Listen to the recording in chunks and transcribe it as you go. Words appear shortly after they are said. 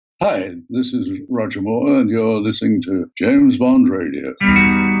Hi, this is Roger Moore, and you're listening to James Bond Radio.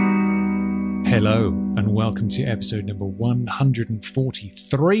 Hello, and welcome to episode number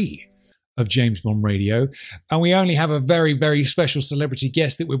 143 of James Bond Radio. And we only have a very, very special celebrity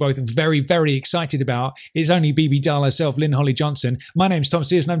guest that we're both very, very excited about. It's only Bibi Dahl herself, Lynn-Holly Johnson. My name's Tom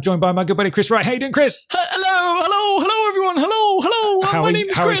Sears, and I'm joined by my good buddy Chris Wright. How you doing, Chris? Hello, everyone. Hello. My name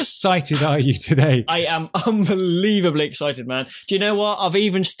is Chris. How excited are you today? I am unbelievably excited, man. Do you know what? I've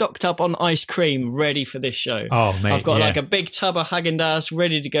even stocked up on ice cream ready for this show. Oh, mate. I've got like a big tub of Häagen-Dazs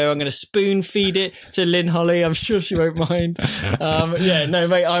ready to go. I'm going to spoon feed it to Lynn-Holly. I'm sure she won't mind.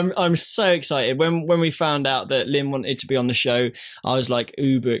 Mate, I'm so excited. When we found out that Lynn wanted to be on the show, I was like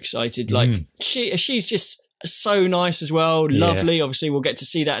uber excited. Like she's just so nice as well. Lovely. Obviously, we'll get to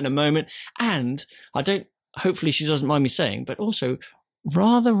see that in a moment. And hopefully she doesn't mind me saying, but also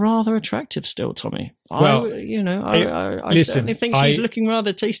rather attractive still, Tommy. Well, I certainly think she's looking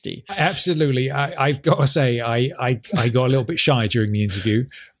rather tasty. Absolutely. I've got to say, I got a little bit shy during the interview,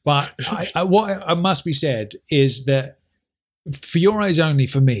 but what I must be said is that For Your Eyes Only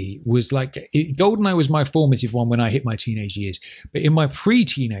for me was like, GoldenEye was my formative one when I hit my teenage years, but in my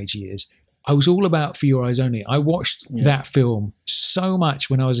pre-teenage years, I was all about For Your Eyes Only. I watched that film so much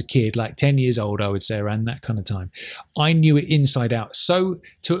when I was a kid, like 10 years old, I would say, around that kind of time. I knew it inside out, so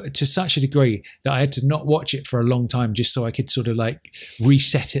to such a degree that I had to not watch it for a long time just so I could sort of like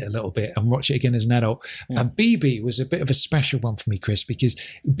reset it a little bit and watch it again as an adult. And Bibi was a bit of a special one for me, Chris, because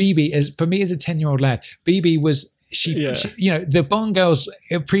Bibi, for me as a 10-year-old lad, Bibi was... She, you know, the Bond girls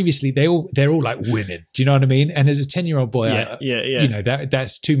previously, they're all like women. Do you know what I mean? And as a 10-year-old boy, you know,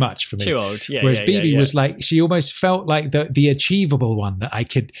 that's too much for me. Too old. Whereas Bibi was like, she almost felt like the achievable one that I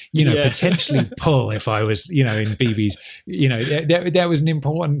could, you know, potentially pull if I was, you know, in Bibi's. You know, that was an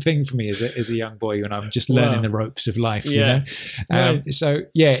important thing for me as a young boy when I'm just learning the ropes of life. You know, so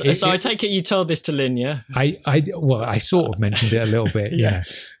I take it you told this to Lynn, yeah? I sort of mentioned it a little bit,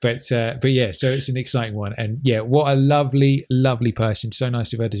 but yeah, so it's an exciting one, and what a lovely person. So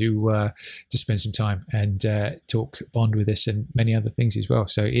nice of her to spend some time and talk Bond with us and many other things as well.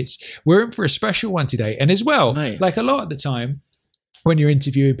 So we're in for a special one today. And as well, like a lot of the time when you're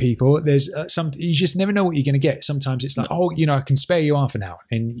interviewing people, there's you just never know what you're going to get. Sometimes it's like, you know, I can spare you half an hour,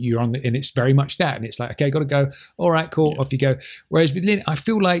 and you're on and it's very much that. And it's like, okay, got to go. All right, cool. Off you go. Whereas with Lynn, I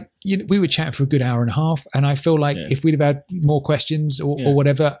feel like we were chatting for a good hour and a half. And I feel like if we'd have had more questions or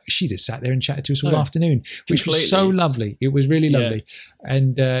whatever, she'd have sat there and chatted to us all afternoon, which was so lovely. It was really lovely.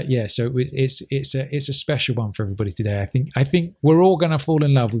 And so it's a special one for everybody today. I think we're all going to fall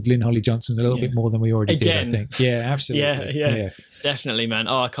in love with Lynn-Holly Johnson a little bit more than we already did, I think. Yeah, absolutely. Yeah. Definitely, man.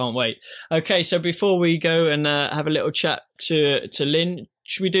 Oh, I can't wait. Okay, so before we go and have a little chat to Lynn,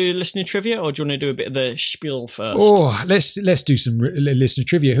 should we do listener trivia, or do you want to do a bit of the spiel first? Oh, let's do some listener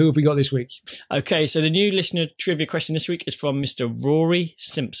trivia. Who have we got this week? Okay, so the new listener trivia question this week is from Mr. Rory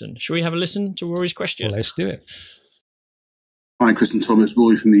Simpson. Shall we have a listen to Rory's question? Well, let's do it. Hi, Chris and Tom. It's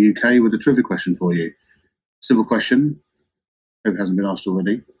Rory from the UK with a trivia question for you. Simple question. Hope it hasn't been asked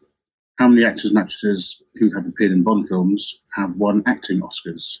already. How many actors and actresses who have appeared in Bond films have won acting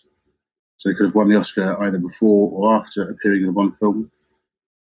Oscars? So they could have won the Oscar either before or after appearing in a Bond film.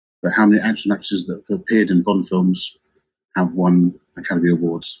 But how many actors and actresses that have appeared in Bond films have won Academy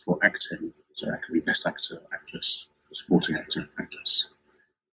Awards for acting? So that could be Best Actor, Actress, Supporting Actor, Actress.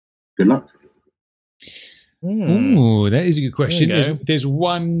 Good luck. Ooh, that is a good question. There's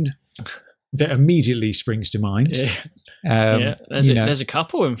one that immediately springs to mind. There's a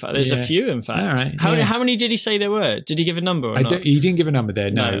couple, in fact. There's a few, in fact. All right, how many did he say there were? Did he give a number or not? He didn't give a number there.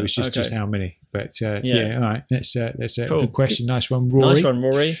 No, it was just how many. But all right. That's a good question. Nice one,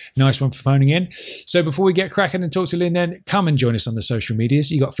 Rory. Nice one for phoning in. So before we get cracking and talk to Lynn, then come and join us on the social medias.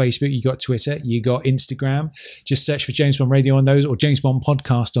 You got Facebook, you got Twitter, you got Instagram. Just search for James Bond Radio on those, or James Bond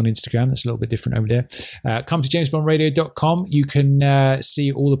Podcast on Instagram. That's a little bit different over there. Come to jamesbondradio.com. You can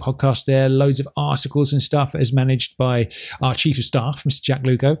see all the podcasts there, loads of articles and stuff as managed by our Chief of Staff, Mr. Jack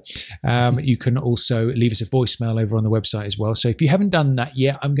Lugo. You can also leave us a voicemail over on the website as well. So if you haven't done that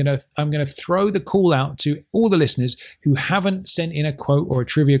yet, I'm gonna throw the call out to all the listeners who haven't sent in a quote or a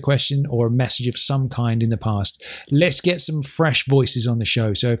trivia question or a message of some kind in the past. Let's get some fresh voices on the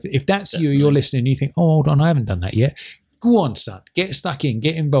show. So if that's you're listening and you think, oh, hold on, I haven't done that yet. Go on, son. Get stuck in.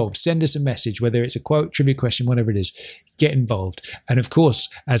 Get involved. Send us a message, whether it's a quote, trivia question, whatever it is. Get involved. And of course,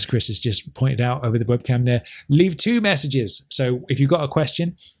 as Chris has just pointed out over the webcam there, leave 2 messages. So if you've got a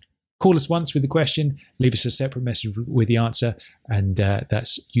question, call us once with the question, leave us a separate message with the answer, and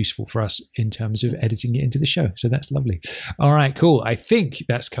that's useful for us in terms of editing it into the show. So that's lovely. All right, cool. I think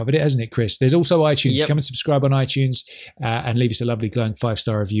that's covered it, hasn't it, Chris? There's also iTunes. Yep. Come and subscribe on iTunes and leave us a lovely glowing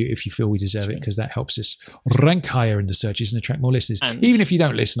 5-star review if you feel we deserve it, because that helps us rank higher in the searches and attract more listeners. And even if you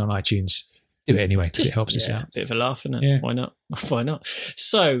don't listen on iTunes, do it anyway, because it helps us out. A bit of a laugh, isn't it? Yeah. Why not? Why not?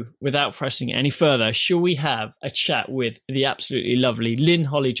 So, without pressing it any further, shall we have a chat with the absolutely lovely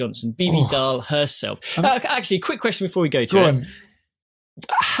Lynn-Holly Johnson, Bibi Dahl herself? Actually, quick question before we go to it.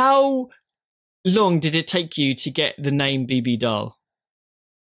 How long did it take you to get the name Bibi Dahl?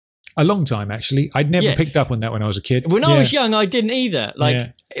 A long time, actually. I'd never picked up on that when I was a kid. When I was young, I didn't either.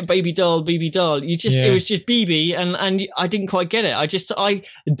 Like, Baby Dahl, Bibi Dahl. It was just Bibi, and I didn't quite get it.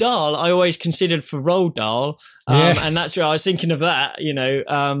 Dahl, I always considered for Roald Dahl. And that's where I was thinking of that, you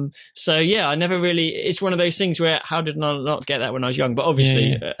know. So yeah, I never really, it's one of those things where how did I not get that when I was young? But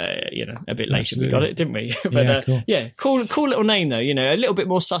obviously, you know, a bit later we got it, didn't we? But cool little name though, you know, a little bit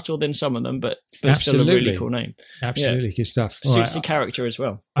more subtle than some of them, but still a really cool name. Absolutely, good stuff. Suits the character as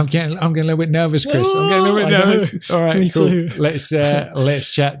well. I'm getting a little bit nervous, Chris. I'm getting a little bit nervous. All right, cool. Too.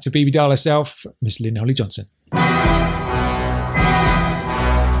 Let's chat to Bibi Dahl herself, Miss Lynn-Holly Johnson.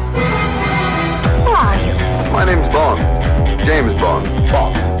 My name's Bond. James Bond.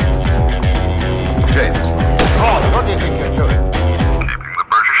 Bond. James. Bond, what do you think you're doing? Keeping the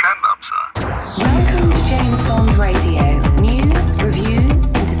British hand up, sir. Welcome to James Bond Radio. News,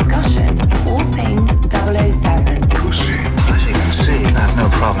 reviews, and discussion of all things 007. Pussy. As you can see, I have no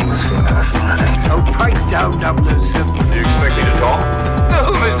problem with female authority. Oh, pipe down, 007. Do you expect me to talk?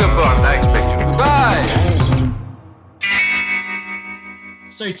 No, Mr. Bond, I expect you to goodbye.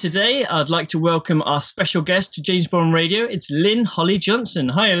 So today I'd like to welcome our special guest to James Bond Radio. It's Lynn-Holly Johnson.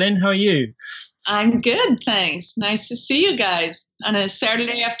 Hi, Lynn. How are you? I'm good, thanks. Nice to see you guys on a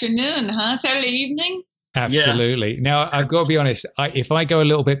Saturday afternoon, huh? Saturday evening? Absolutely. Yeah. Now, I've got to be honest, if I go a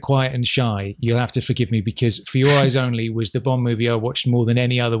little bit quiet and shy, you'll have to forgive me, because For Your Eyes Only was the Bond movie I watched more than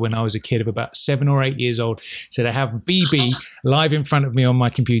any other when I was a kid of about 7 or 8 years old. So to have Bibi live in front of me on my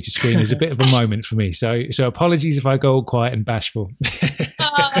computer screen is a bit of a moment for me. So apologies if I go all quiet and bashful.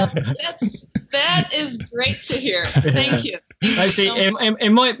 That is great to hear. Thank you. Actually,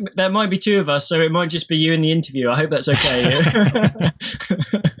 there might be two of us, so it might just be you in the interview. I hope that's okay.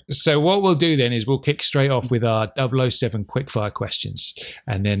 So what we'll do then is we'll kick straight off with our 007 quickfire questions,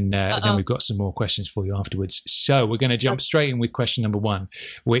 and then we've got some more questions for you afterwards. So we're going to jump straight in with question number 1,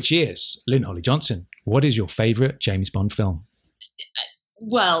 which is, Lynn-Holly Johnson, what is your favourite James Bond film?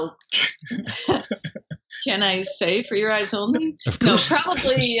 Well, can I say For Your Eyes Only? Of course. No,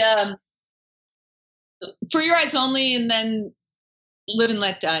 probably For Your Eyes Only, and then Live and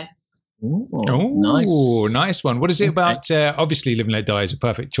Let Die. Oh, nice one. What is it about? Obviously, Live and Let Die is a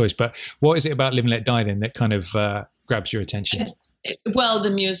perfect choice, but what is it about Live and Let Die then that kind of grabs your attention? Well,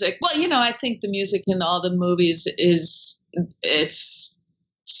 the music. Well, you know, I think the music in all the movies it's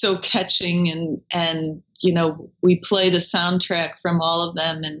so catching, and you know, we play the soundtrack from all of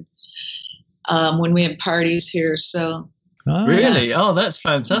them, and when we have parties here, so. Oh, really? yes. Oh, that's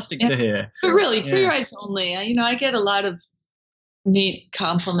fantastic to hear. But really, For Your Eyes Only, you know, I get a lot of neat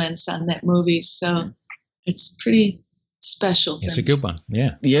compliments on that movie, so it's pretty special. It's a good one.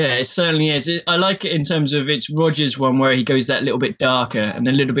 Yeah, it certainly is. I like it in terms of it's Roger's one where he goes that little bit darker and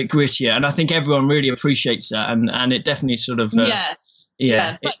a little bit grittier, and I think everyone really appreciates that, and it definitely sort of but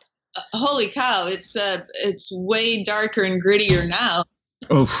holy cow, it's way darker and grittier now.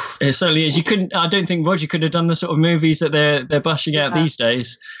 Oh, it certainly is. I don't think Roger could have done the sort of movies that they're bashing out these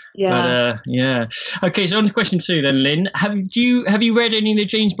days. Yeah. But, okay, so on to question 2 then, Lynn. Have you read any of the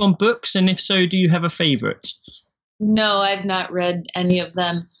James Bond books? And if so, do you have a favourite? No, I've not read any of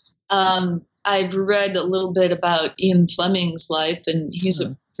them. I've read a little bit about Ian Fleming's life, and he's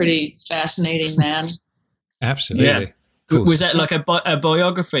a pretty fascinating man. Absolutely. Yeah. Cool. Was that like a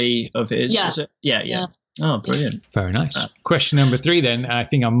biography of his? Yeah. Was it? Yeah. Oh, brilliant. Very nice. Question number 3 then. I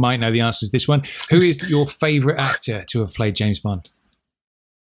think I might know the answer to this one. Who is your favourite actor to have played James Bond?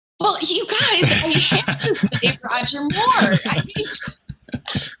 Well, you guys, I have to say Roger Moore. I mean,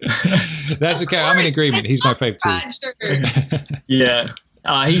 that's okay. I'm in agreement. He's my favourite too. Yeah.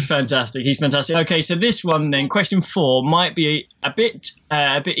 He's fantastic. He's fantastic. Okay, so this one then, question 4, might be a bit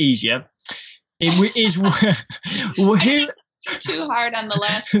easier. It is who. Too hard on the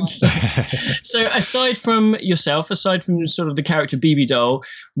last one. So aside from yourself, aside from sort of the character Bibi Dahl,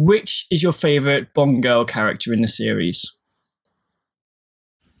 which is your favourite Bond girl character in the series?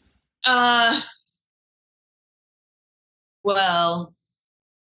 Well,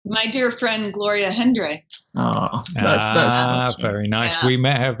 My dear friend Gloria Hendry. Oh, that's very nice. Yeah. We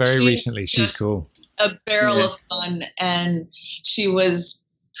met her very recently. She's just cool. A barrel of fun, and she was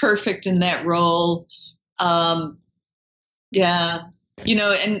perfect in that role. Yeah, you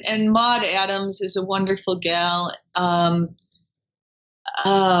know, and Maude Adams is a wonderful gal.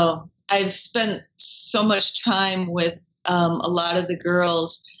 I've spent so much time with a lot of the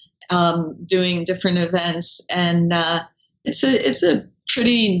girls doing different events, and it's a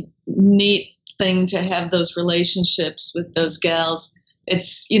pretty neat thing to have those relationships with those gals.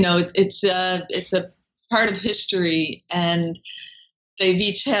 It's, you know, it's a part of history, and they've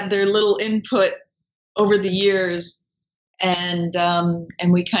each had their little input over the years, and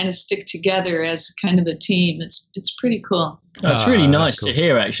we kind of stick together as kind of a team. It's pretty cool. That's really nice to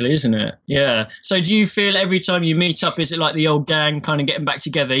hear, actually, isn't it? Yeah. So do you feel every time you meet up, is it like the old gang kind of getting back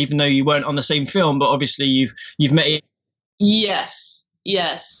together, even though you weren't on the same film, but obviously you've met? Yes.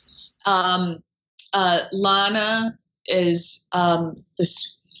 Lana is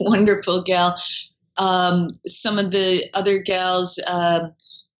this wonderful gal. Some of the other gals that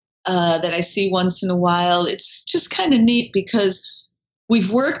I see once in a while, it's just kind of neat because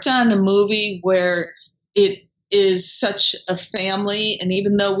we've worked on a movie where it is such a family, and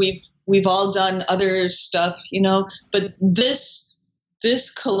even though we've all done other stuff, you know, but this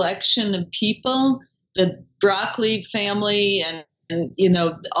collection of people, the Broccoli family, and you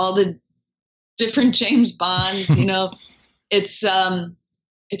know, all the different James Bonds, you know, it's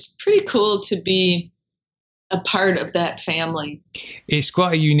pretty cool to be a part of that family. It's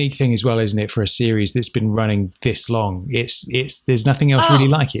quite a unique thing as well, isn't it, for a series that's been running this long? It's there's nothing else really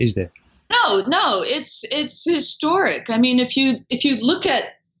like it, is there? No, it's historic. I mean, if you look at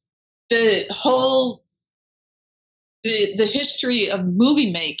the whole the history of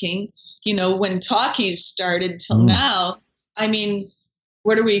movie making, you know, when talkies started till now, I mean,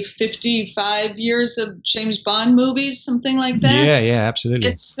 what are we, 55 years of James Bond movies, something like that? Yeah, absolutely.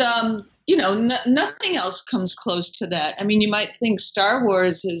 It's you know, nothing else comes close to that. I mean, you might think Star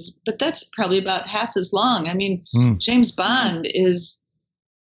Wars is, but that's probably about half as long. I mean, James Bond is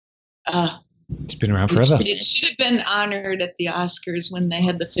it's been around forever. It should have been honored at the Oscars when they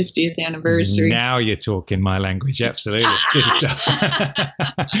had the 50th anniversary. Now you're talking my language. Absolutely. Good stuff.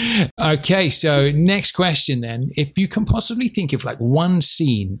 Okay, so next question then. If you can possibly think of like one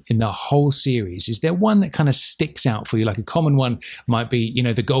scene in the whole series, is there one that kind of sticks out for you? Like a common one might be, you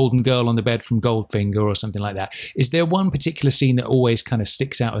know, the golden girl on the bed from Goldfinger or something like that. Is there one particular scene that always kind of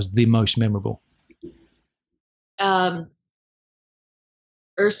sticks out as the most memorable?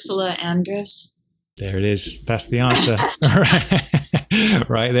 Ursula Andress. There it is. That's the answer.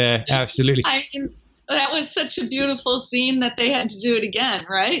 Right there. Absolutely. I mean, that was such a beautiful scene that they had to do it again,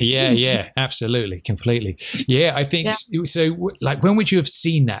 right? Yeah, absolutely. Completely. Yeah, I think so. Like, when would you have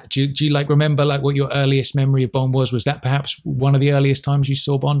seen that? Do you like remember like what your earliest memory of Bond was? Was that perhaps one of the earliest times you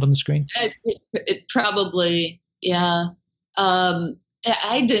saw Bond on the screen? It probably, yeah.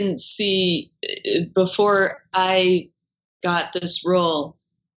 I didn't see, before I got this role,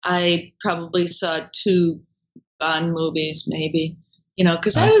 I probably saw 2 Bond movies, maybe, you know,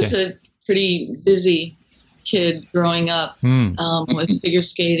 because I was a pretty busy kid growing up with figure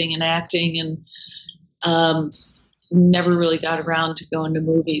skating and acting, and never really got around to going to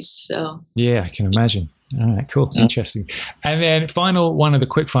movies. So yeah, I can imagine. All right, cool. Interesting. And then final one of the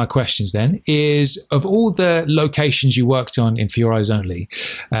quickfire questions then is, of all the locations you worked on in For Your Eyes Only,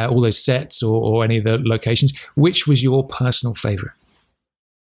 all those sets or any of the locations, which was your personal favorite?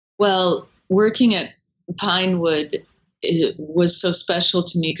 Well, working at Pinewood, it was so special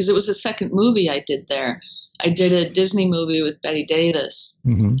to me because it was the second movie I did there. I did a Disney movie with Bette Davis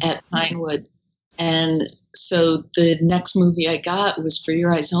at Pinewood. And so the next movie I got was For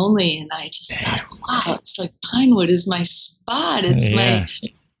Your Eyes Only. And I just thought, wow, it's like Pinewood is my spot. It's my,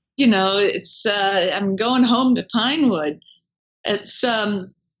 you know, it's, I'm going home to Pinewood. It's,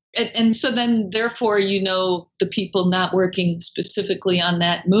 and so then, therefore, you know, the people not working specifically on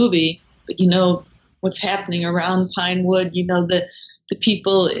that movie, but you know what's happening around Pinewood, you know, the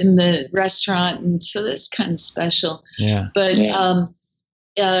people in the restaurant. And so that's kind of special. Yeah. But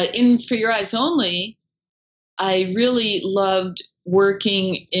in For Your Eyes Only, I really loved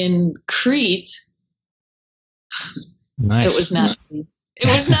working in Crete. Nice. It was not me. It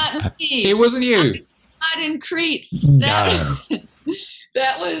was not me. It wasn't you. Not in Crete.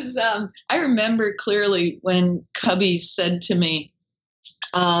 That was, I remember clearly when Cubby said to me,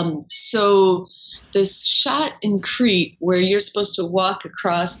 So this shot in Crete where you're supposed to walk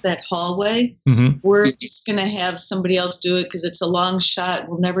across that hallway, we're just going to have somebody else do it because it's a long shot.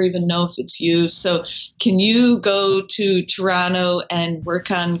 We'll never even know if it's you. So can you go to Toronto and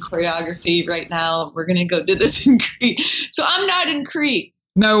work on choreography right now? We're going to go do this in Crete. So I'm not in Crete.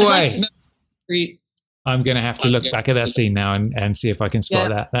 No way. Like Crete. I'm going to have to look back at that scene now and see if I can spot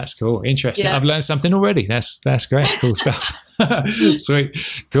that. That's cool. Interesting. Yeah. I've learned something already. That's great. Cool stuff.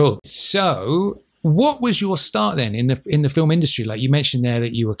 Sweet. Cool. So what was your start then in the film industry? Like you mentioned there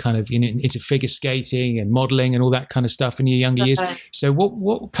that you were kind of into figure skating and modeling and all that kind of stuff in your younger years. So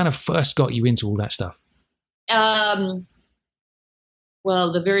what kind of first got you into all that stuff?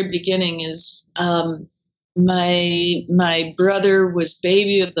 Well, the very beginning is my brother was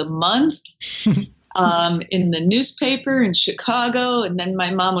baby of the month. In the newspaper in Chicago, and then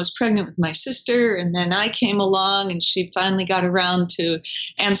my mom was pregnant with my sister, and then I came along and she finally got around to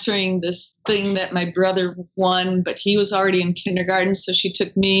answering this thing that my brother won, but he was already in kindergarten, so she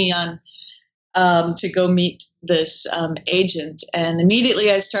took me on to go meet this agent, and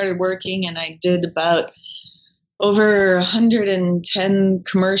immediately I started working, and I did about over 110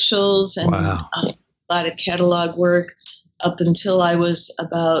 commercials and a lot of catalog work up until I was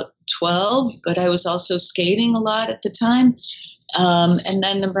about 12, but I was also skating a lot at the time. And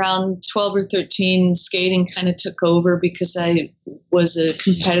then around 12 or 13, skating kind of took over because I was a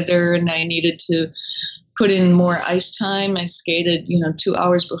competitor and I needed to put in more ice time. I skated, 2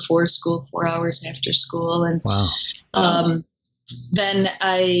 hours before school, 4 hours after school. And then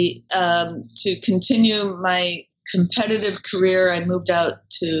to continue my competitive career, I moved out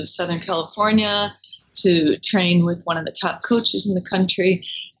to Southern California to train with one of the top coaches in the country.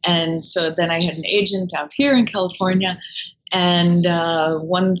 And so then I had an agent out here in California, and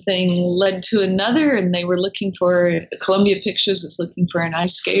one thing led to another, and they were looking for, Columbia Pictures was looking for an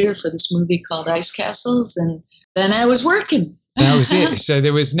ice skater for this movie called Ice Castles, and then I was working. That was it. So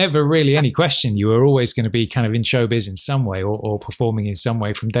there was never really any question. You were always going to be kind of in showbiz in some way or performing in some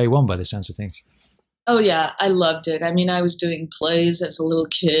way from day one by the sounds of things. Oh, yeah. I loved it. I mean, I was doing plays as a little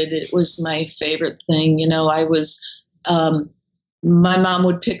kid. It was my favorite thing. I was... my mom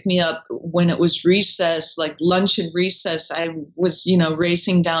would pick me up when it was recess, like lunch and recess. I was,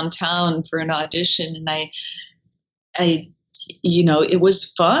 racing downtown for an audition, and I, it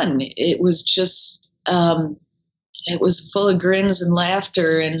was fun. It was just, it was full of grins and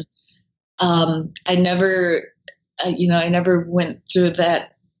laughter. And I never went through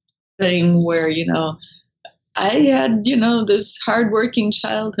that thing where, I had, this hardworking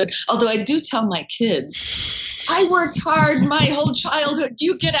childhood. Although I do tell my kids, I worked hard my whole childhood.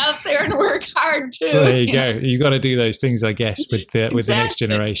 You get out there and work hard too. Well, there you go. You got to do those things, I guess, with the next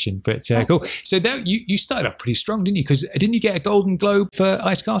generation. But cool. So you started off pretty strong, didn't you? Because didn't you get a Golden Globe for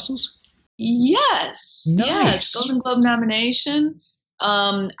Ice Castles? Yes. Nice. Yes. Golden Globe nomination.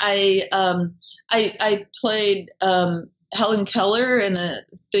 I played Helen Keller in a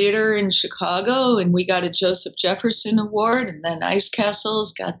theater in Chicago, and we got a Joseph Jefferson Award, and then Ice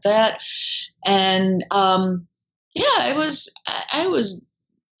Castles got that. And I was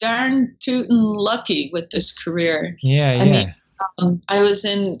darn tootin' lucky with this career. I mean, I was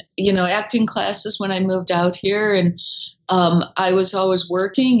in, acting classes when I moved out here, and I was always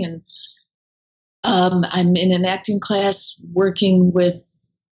working, and I'm in an acting class working with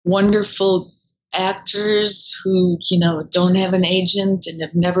wonderful actors who, don't have an agent and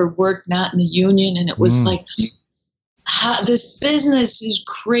have never worked, not in the union. And it was like, this business is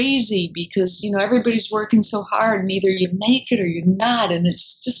crazy because, everybody's working so hard and either you make it or you're not. And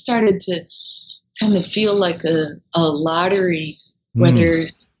it's just started to kind of feel like a lottery, whether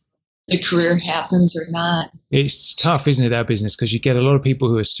the career happens or not. It's tough, isn't it, that business? Because you get a lot of people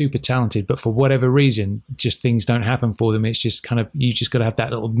who are super talented, but for whatever reason, just things don't happen for them. It's just kind of, you just got to have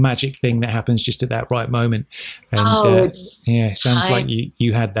that little magic thing that happens just at that right moment. And, it sounds like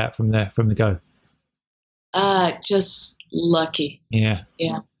you had that from the go. Just lucky. Yeah.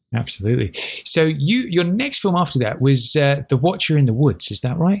 Absolutely. So your next film after that was The Watcher in the Woods. Is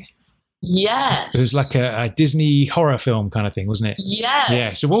that right? Yes. It was like a Disney horror film kind of thing, wasn't it? Yes. Yeah.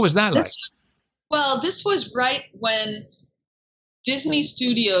 So what was that like? Well, this was right when Disney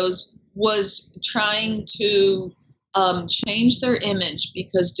Studios was trying to change their image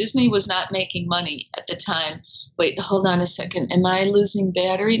because Disney was not making money at the time. Wait, hold on a second. Am I losing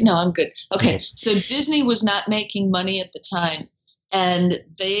battery? No, I'm good. Okay. So Disney was not making money at the time. And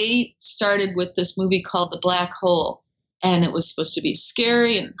they started with this movie called The Black Hole. And it was supposed to be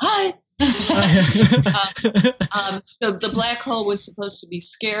scary and, hi, So the black hole was supposed to be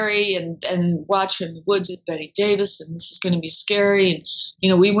scary, and Watcher in the Woods with Betty Davis, and this is going to be scary. And, you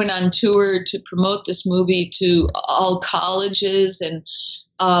know, we went on tour to promote this movie to all colleges, and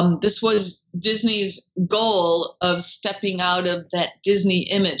this was Disney's goal of stepping out of that Disney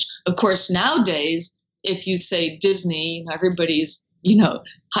image. Of course, nowadays, if you say Disney, you know, everybody's, you know,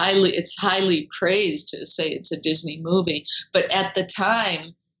 it's highly praised to say it's a Disney movie. But at the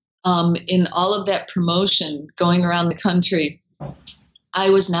time, in all of that promotion going around the country, I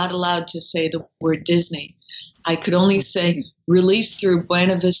was not allowed to say the word Disney. I could only say released through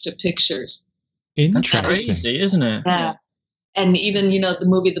Buena Vista Pictures. Interesting. That's crazy, isn't it? Yeah. And even, you know, the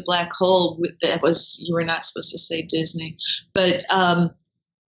movie The Black Hole, that was, you were not supposed to say Disney. But,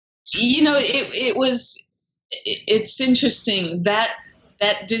 you know, it's interesting that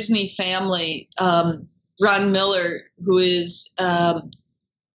Disney family, Ron Miller, who is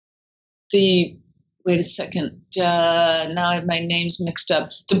wait a second, now my name's mixed up.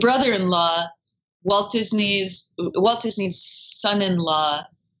 The brother-in-law, Walt Disney's son-in-law,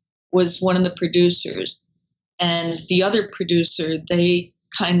 was one of the producers. And the other producer, they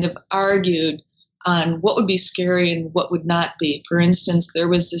kind of argued on what would be scary and what would not be. For instance, there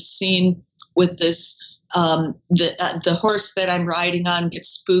was this scene with this, the horse that I'm riding on gets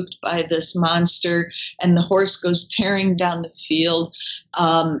spooked by this monster, and the horse goes tearing down the field,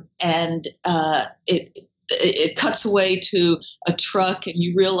 and it cuts away to a truck, and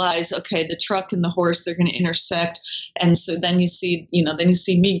you realize, okay, the truck and the horse, they're going to intersect. And so then you see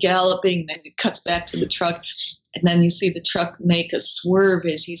me galloping, and then it cuts back to the truck, and then you see the truck make a swerve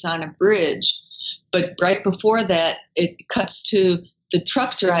as he's on a bridge. But right before that, it cuts to the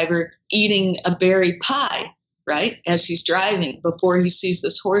truck driver eating a berry pie, right, as he's driving, before he sees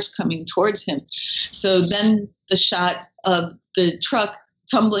this horse coming towards him. So then the shot of the truck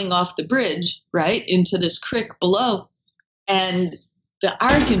tumbling off the bridge, right, into this creek below. And the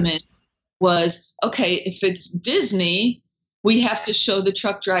argument was, okay, if it's Disney, we have to show the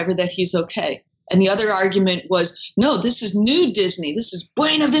truck driver that he's okay. And the other argument was, no, this is new Disney. This is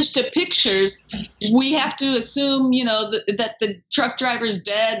Buena Vista Pictures. We have to assume, you know, that the truck driver's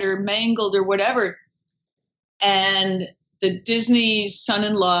dead or mangled or whatever. And the Disney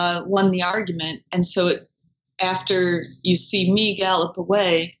son-in-law won the argument. And so after you see me gallop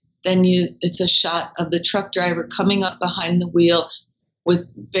away, then it's a shot of the truck driver coming up behind the wheel with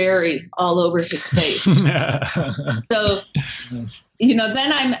berry all over his face. So, you know,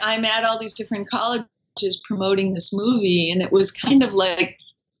 then I'm at all these different colleges promoting this movie, and it was kind of like,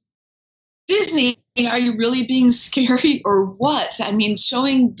 Disney, are you really being scary or what? I mean,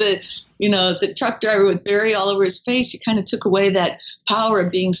 showing the truck driver with berry all over his face, you kind of took away that power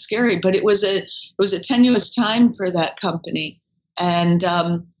of being scary. But it was a tenuous time for that company, and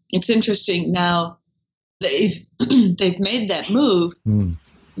it's interesting now. They've made that move, and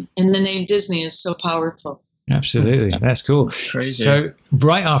the name Disney is so powerful. Absolutely. That's cool. Crazy. So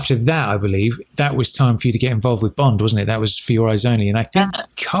right after that, I believe, that was time for you to get involved with Bond, wasn't it? That was For Your Eyes Only. And I think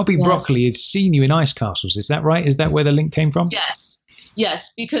Cubby Broccoli had seen you in Ice Castles. Is that right? Is that where the link came from?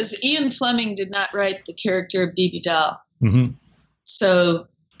 Yes, because Ian Fleming did not write the character of Bibi Dahl. Mm-hmm. So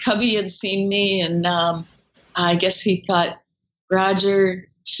Cubby had seen me, and I guess he thought Roger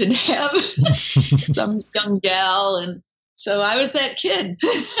should have some young gal, and so I was that kid.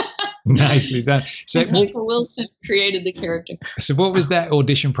 Nicely done. So Michael Wilson created the character. So what was that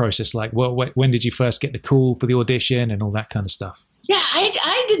audition process like? When did you first get the call for the audition and all that kind of stuff? Yeah,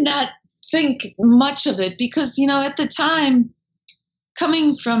 I did not think much of it because, you know, at the time,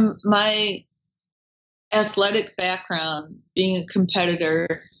 coming from my athletic background, being a competitor,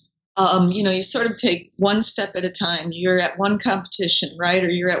 you know, you sort of take one step at a time. You're at one competition, right?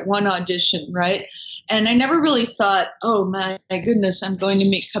 Or you're at one audition, right? And I never really thought, oh my goodness, I'm going to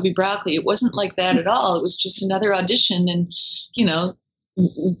meet Cubby Broccoli. It wasn't like that at all. It was just another audition, and, you know,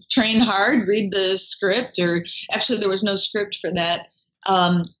 train hard, read the script, or actually there was no script for that.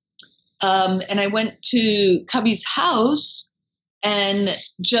 And I went to Cubby's house, and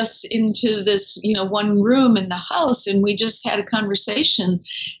just into this, you know, one room in the house, and we just had a conversation,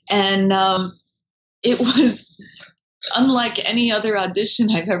 and it was unlike any other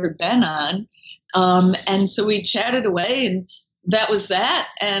audition I've ever been on. And so we chatted away, and that was that,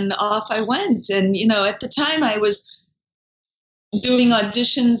 and off I went. And, you know, at the time I was doing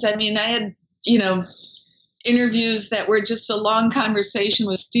auditions. I mean, I had, you know, interviews that were just a long conversation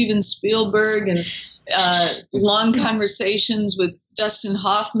with Steven Spielberg, and long conversations with Dustin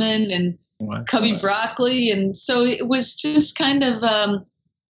Hoffman and Cubby Broccoli. And so it was just kind of,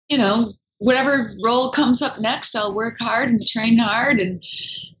 you know, whatever role comes up next, I'll work hard and train hard. And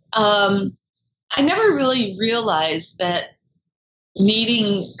I never really realized that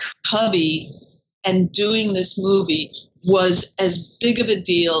meeting Cubby and doing this movie was as big of a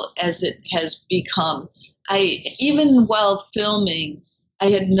deal as it has become. Even while filming, I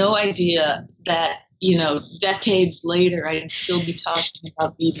had no idea that, decades later, I'd still be talking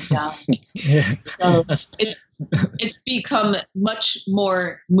about Bibi Dahl. Yeah. So it's become much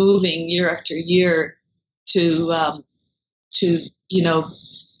more moving year after year to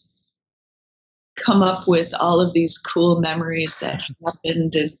come up with all of these cool memories that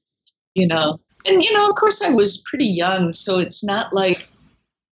happened, and of course I was pretty young, so it's not like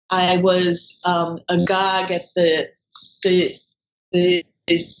I was agog at the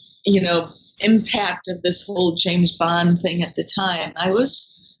impact of this whole James Bond thing at the time. I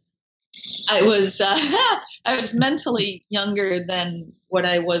was mentally younger than what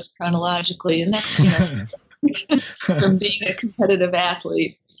I was chronologically, and that's from being a competitive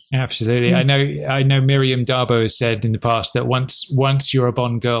athlete. Absolutely. I know Miriam Darbo has said in the past that once you're a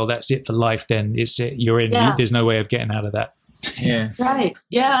Bond girl, that's it for life. Then it's it. You're in. Yeah. There's no way of getting out of that. Yeah. Right.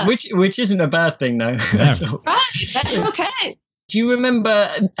 Yeah. Which isn't a bad thing, though. No. Right. That's okay. Do you remember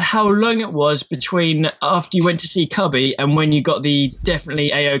how long it was between after you went to see Cubby and when you got the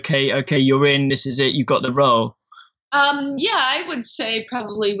definitely okay, you're in, this is it, you got the role? Yeah, I would say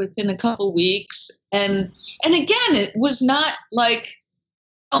probably within a couple weeks. And again, it was not like,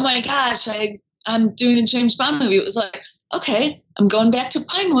 oh my gosh, I'm doing a James Bond movie. It was like, okay, I'm going back to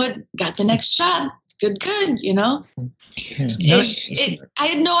Pinewood, got the next job. Good, I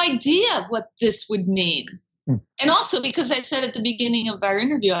had no idea what this would mean. And also because I said at the beginning of our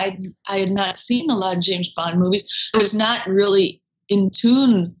interview, I had not seen a lot of James Bond movies. I was not really in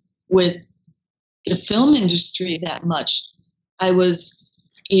tune with the film industry that much. I was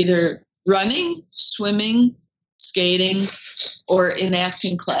either running, swimming, skating, or in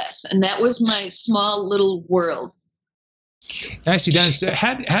acting class. And that was my small little world. Actually, Dan, so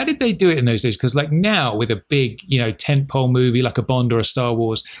how did they do it in those days? Because like now with a big, tentpole movie like a Bond or a Star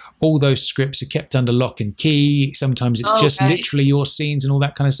Wars, all those scripts are kept under lock and key. Sometimes it's just literally your scenes and all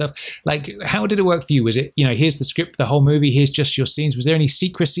that kind of stuff. Like, how did it work for you? Was it, here's the script for the whole movie, here's just your scenes? Was there any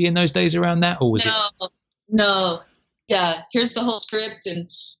secrecy in those days around that? Or was No. Yeah, here's the whole script. And,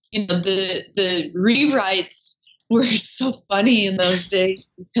 the rewrites were so funny in those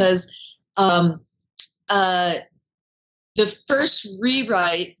days because the first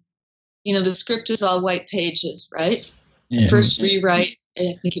rewrite, the script is all white pages, right? Yeah. The first rewrite,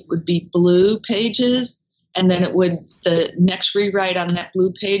 I think it would be blue pages, and then the next rewrite on that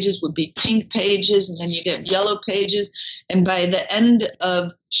blue pages would be pink pages, and then you get yellow pages, and by the end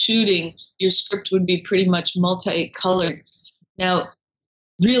of shooting, your script would be pretty much multicolored. Now,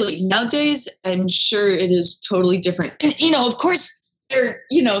 really, nowadays, I'm sure it is totally different. And, of course, they're,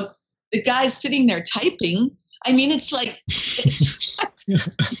 the guys sitting there typing. I mean, it's like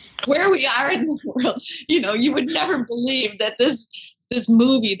where we are in the world. You would never believe that this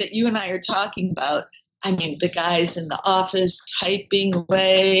movie that you and I are talking about, I mean, the guys in the office typing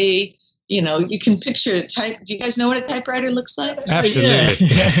away, you can picture a type. Do you guys know what a typewriter looks like? Absolutely.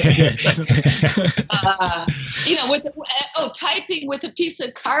 Typing with a piece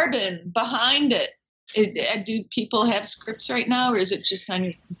of carbon behind it. Do people have scripts right now, or is it just on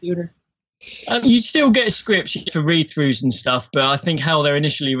your computer? You still get scripts for read-throughs and stuff, but I think how they're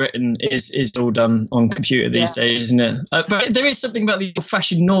initially written is all done on computer these days, isn't it? But there is something about the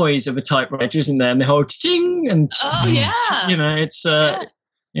old-fashioned noise of a typewriter, isn't there? And the whole ting and it's I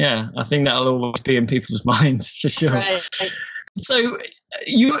think that'll always be in people's minds for sure. Right. So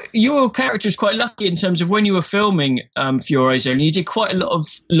your character is quite lucky in terms of when you were filming Fiore Zone, you did quite a lot of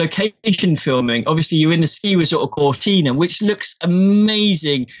location filming. Obviously, you're in the ski resort of Cortina, which looks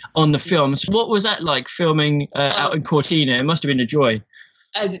amazing on the film. So what was that like filming out in Cortina? It must have been a joy.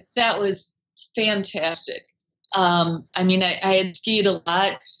 That was fantastic. I had skied a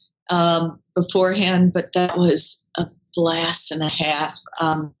lot beforehand, but that was a blast and a half.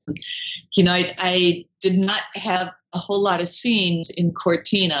 I did not have a whole lot of scenes in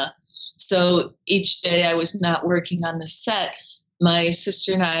Cortina, so each day I was not working on the set. My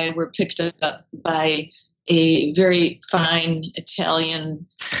sister and I were picked up by a very fine Italian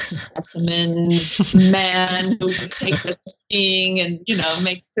specimen man who would take us skiing and,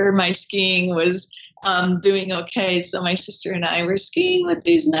 make sure my skiing was doing okay. So my sister and I were skiing with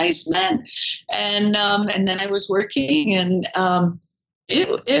these nice men, and then I was working, and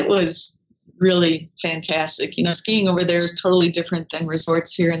it was really fantastic. Skiing over there is totally different than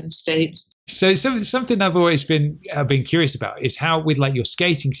resorts here in the States. So something I've always been curious about is how, with like your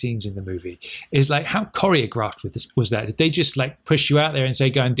skating scenes in the movie, is like how choreographed was that? Did they just like push you out there and say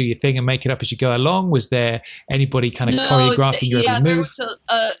go and do your thing and make it up as you go along? Was there anybody kind of choreographing your every move?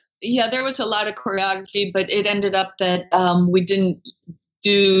 There was a lot of choreography, but it ended up that we didn't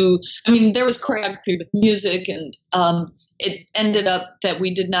do. I mean, there was choreography with music, and it ended up that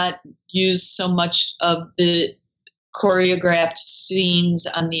we did not use so much of the choreographed scenes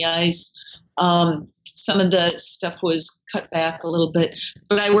on the ice. Some of the stuff was cut back a little bit,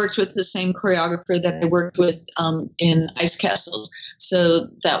 but I worked with the same choreographer that I worked with in Ice Castles, so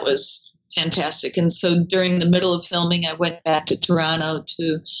that was fantastic. And so during the middle of filming, I went back to Toronto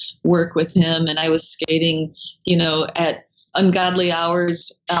to work with him, and I was skating, at ungodly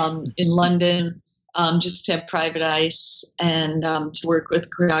hours in London, just to have private ice and to work with a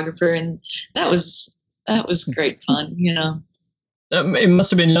choreographer, and that was great fun, It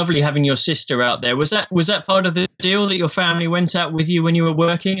must have been lovely having your sister out there. Was that part of the deal that your family went out with you when you were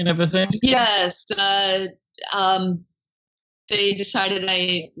working and everything? Yes. They decided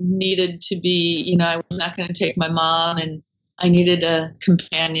I needed to be, I was not going to take my mom, and I needed a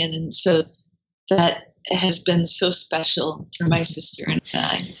companion. And so that has been so special for my sister and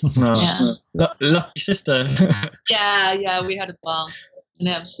I. Lucky sister. Yeah, we had a ball. An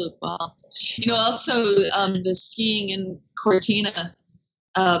absolute ball. Also the skiing in Cortina,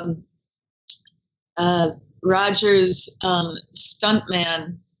 Roger's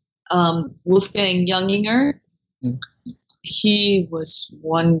stuntman, Wolfgang Junginger, he was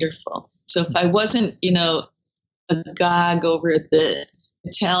wonderful. So if I wasn't, a gog over the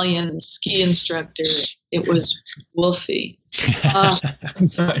Italian ski instructor, it was Wolfie.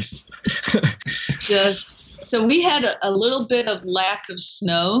 Nice. So we had a little bit of lack of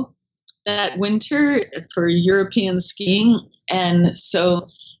snow that winter for European skiing, and so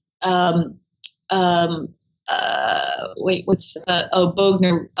Bogner,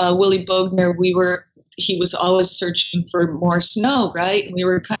 Willie Bogner, he was always searching for more snow, right? And we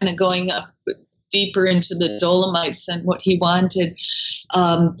were kind of going up deeper into the Dolomites than what he wanted,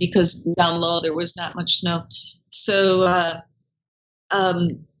 because down low there was not much snow. So at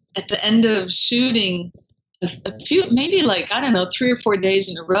the end of shooting, a few, maybe 3 or 4 days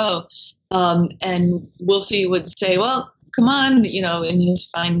in a row, and Wolfie would say, well, come on, in his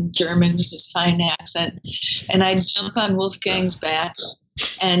fine German, his fine accent, and I'd jump on Wolfgang's back,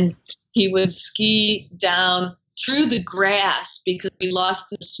 and he would ski down through the grass because we lost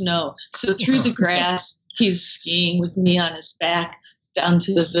the snow. So through the grass, he's skiing with me on his back down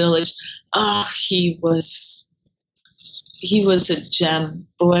to the village. Oh, he was a gem.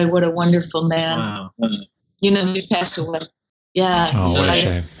 Boy, what a wonderful man. Wow. He's passed away. Yeah. Oh, what a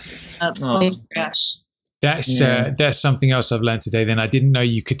shame. Plane crash. That's something else I've learned today. Then I didn't know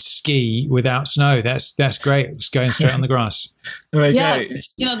you could ski without snow. That's great. It's going straight on the grass.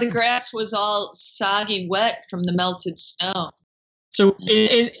 The grass was all soggy, wet from the melted snow. So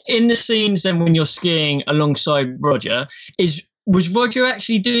in the scenes then when you're skiing alongside Roger, was Roger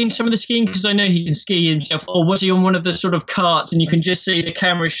actually doing some of the skiing? Because I know he can ski himself, or was he on one of the sort of carts and you can just see the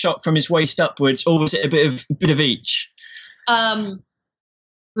camera shot from his waist upwards, or was it a bit of each?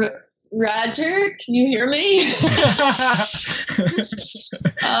 Roger, can you hear me?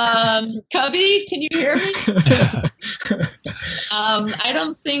 Cubby, can you hear me? I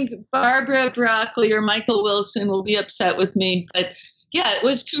don't think Barbara Broccoli or Michael Wilson will be upset with me, but yeah, it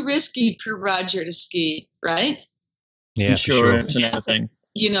was too risky for Roger to ski, right? Yeah, sure. It's another thing.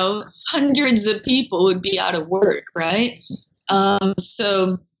 Hundreds of people would be out of work, right?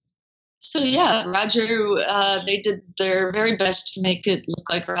 So yeah, Roger, they did their very best to make it look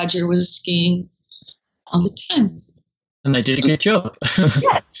like Roger was skiing all the time. And they did a good job.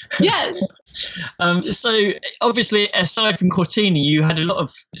 Yes. So obviously, aside from Cortina, you had a lot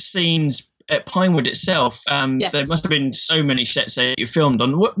of scenes at Pinewood itself. Yes. There must have been so many sets that you filmed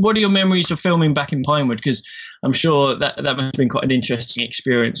on. What are your memories of filming back in Pinewood? Because I'm sure that must have been quite an interesting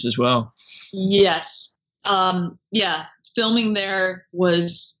experience as well. Yes. Filming there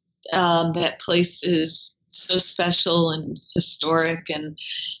was, that place is so special and historic. And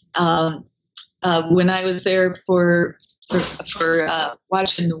when I was there for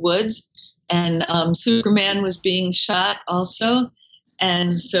Watching the Woods, and Superman was being shot also.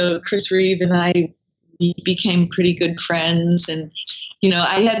 And so Chris Reeve and I became pretty good friends. And,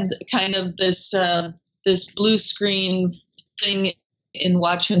 I had kind of this blue screen thing in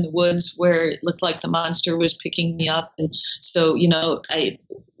Watching the Woods where it looked like the monster was picking me up. And so,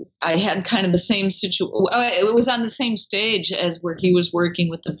 I had kind of the same situation. It was on the same stage as where he was working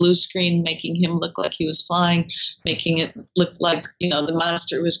with the blue screen, making him look like he was flying, making it look like, you know, the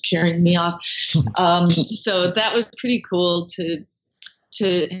monster was carrying me off. So that was pretty cool to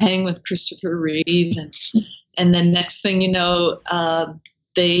hang with Christopher Reeve. And then next thing you know,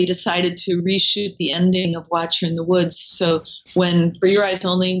 they decided to reshoot the ending of Watcher in the Woods. So when For Your Eyes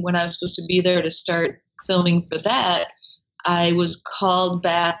Only, when I was supposed to be there to start filming for that, I was called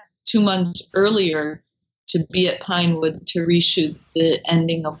back 2 months earlier to be at Pinewood to reshoot the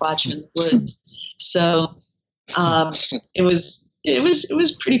ending of Watcher in the Woods. So it was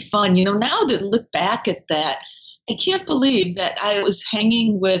pretty fun. You know, now to look back at that, I can't believe that I was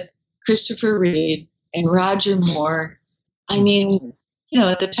hanging with Christopher Reeve and Roger Moore. I mean, you know,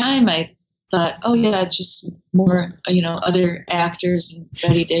 at the time I thought, oh yeah, just more, you know, other actors and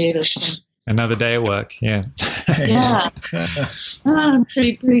Betty Davis. And, another day at work. Yeah. Yeah.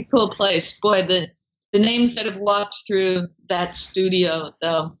 Pretty cool place. Boy, the names that have walked through that studio,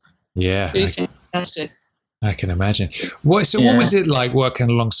 though. Yeah. Pretty fantastic. I can imagine. What was it like working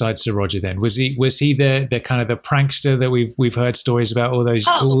alongside Sir Roger then? Was he the kind of the prankster that we've heard stories about all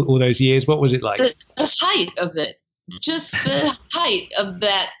those years? What was it like? The height of it. Just the height of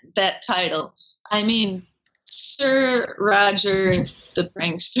that title. I mean, Sir Roger the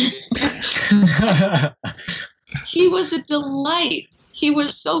prankster. He was a delight. He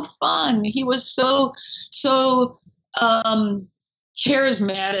was so fun. He was so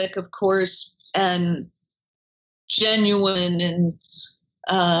charismatic, of course, and genuine. And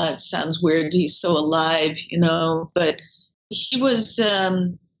it sounds weird. He's so alive, you know. But he was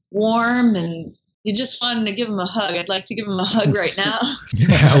warm, and you just wanted to give him a hug. I'd like to give him a hug right now.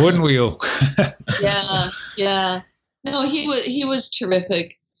 Yeah, wouldn't we all? Yeah. No, he was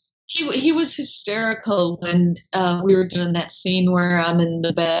terrific. He was hysterical when we were doing that scene where I'm in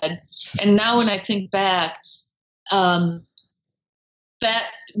the bed. And now when I think back, that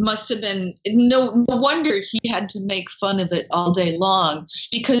must have been no wonder he had to make fun of it all day long,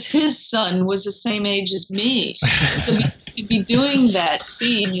 because his son was the same age as me. So to be doing that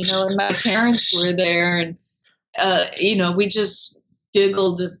scene, you know, and my parents were there, and you know, we just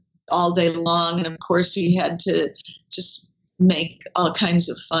giggled all day long. And of course he had to just make all kinds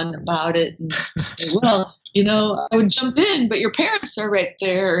of fun about it and say, well, you know, I would jump in, but your parents are right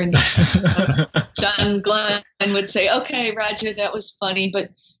there. And John Glenn would say, okay, Roger, that was funny,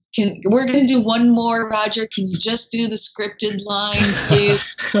 but we're going to do one more, Roger. Can you just do the scripted line,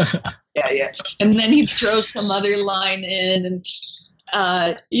 please? Yeah. And then he'd throw some other line in, and,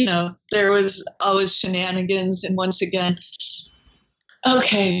 you know, there was always shenanigans. And once again,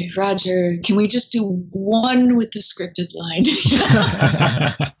 okay, Roger, can we just do one with the scripted line?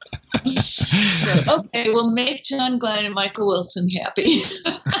 So, okay, we'll make John Glenn and Michael Wilson happy.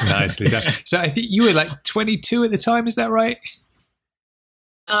 Nicely done. So I think you were like 22 at the time, is that right?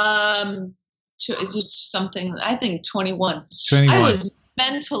 Something, I think 21. 21. I was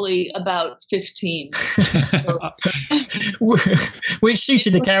mentally about 15. Which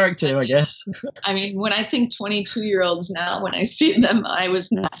suited the character, I guess. I mean, when I think 22-year-olds now, when I see them, I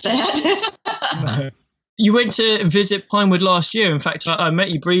was not that. You went to visit Pinewood last year. In fact, I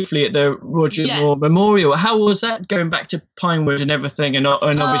met you briefly at the Roger Moore Memorial. How was that, going back to Pinewood and everything, and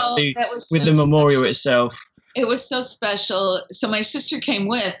obviously with the memorial itself? It was so special. So my sister came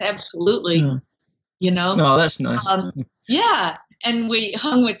with, absolutely. You know? Oh, that's nice. Yeah. And we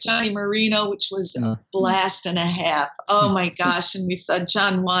hung with Johnny Marino, which was a blast and a half. Oh, my gosh. And we saw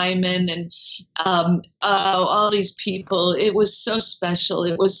John Wyman and all these people. It was so special.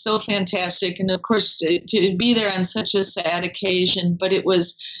 It was so fantastic. And, of course, to be there on such a sad occasion. But it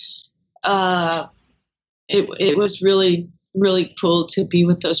was it was really, really cool to be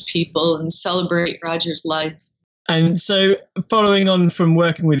with those people and celebrate Roger's life. And so, following on from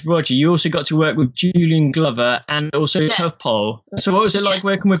working with Roger, you also got to work with Julian Glover and also Topol. So what was it like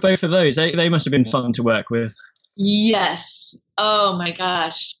working with both of those? They must have been fun to work with. Yes. Oh, my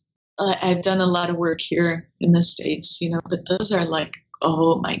gosh. I've done a lot of work here in the States, you know, but those are like,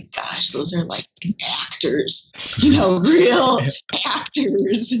 oh, my gosh, those are like actors, you know, real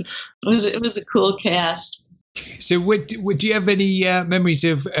actors. It was a cool cast. So would you have any memories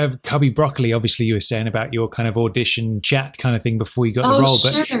of Cubby Broccoli? Obviously, you were saying about your kind of audition chat kind of thing before you got the role.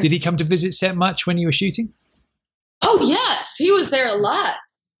 Sure. But did he come to visit set much when you were shooting? Oh, yes. He was there a lot.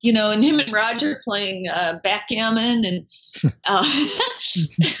 You know, and him and Roger playing backgammon and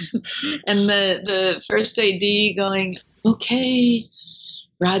and the first AD going, okay,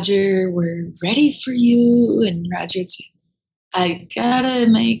 Roger, we're ready for you. And Roger said, I gotta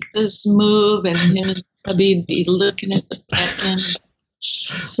make this move. And him and Cubby be looking at the backgammon.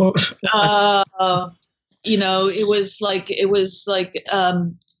 Well, you know, it was like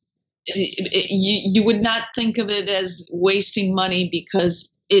you would not think of it as wasting money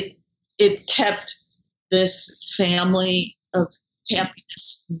because it kept this family of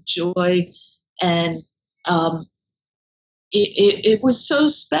happiness and joy, and it was so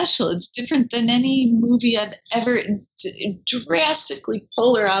special. It's different than any movie I've ever, drastically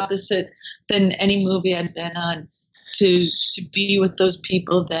polar opposite than any movie I've been on, to be with those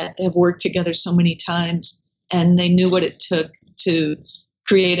people that have worked together so many times, and they knew what it took to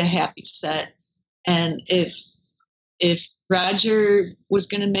create a happy set. And if Roger was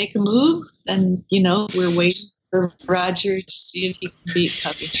going to make a move, then, you know, we're waiting for Roger to see if he can beat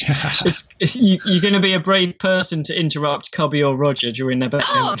Cubby. You're going to be a brave person to interrupt Cubby or Roger during their battle.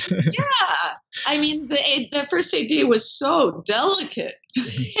 Oh, yeah. I mean, the first AD was so delicate.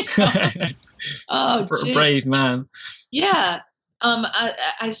 Oh, for a brave man. Yeah.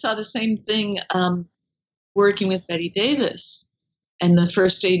 I saw the same thing working with Betty Davis. And the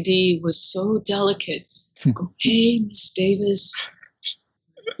first AD was so delicate. Okay, Miss Davis,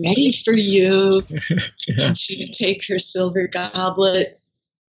 ready for you. Yeah. And she would take her silver goblet,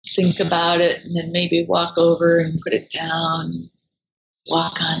 think about it, and then maybe walk over and put it down,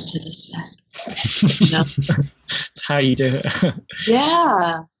 walk onto the set. You know? That's how you do it.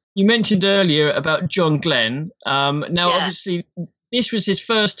 Yeah. You mentioned earlier about John Glenn. Now, yes. Obviously, this was his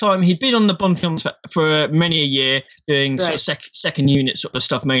first time. He'd been on the Bond films for many a year, doing sort of second unit sort of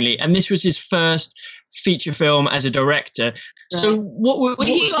stuff mainly. And this was his first feature film as a director. Right. So what was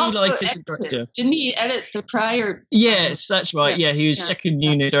he like as a director? Didn't he edit the prior? Yes, that's right. Yeah, he was second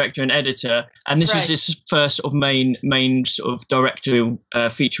unit director and editor. And this was his first sort of main sort of directorial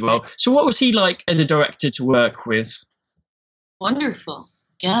feature role. So what was he like as a director to work with? Wonderful.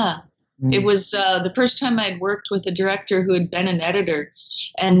 Yeah. It was the first time I'd worked with a director who had been an editor,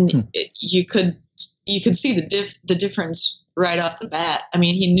 and you could see the difference right off the bat. I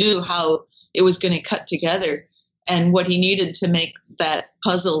mean, he knew how it was going to cut together and what he needed to make that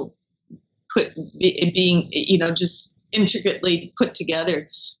puzzle being, you know, just intricately put together.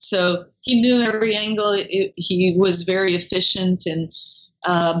 So he knew every angle. He was very efficient, and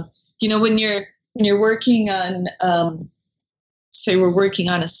you know, when you're working on say we're working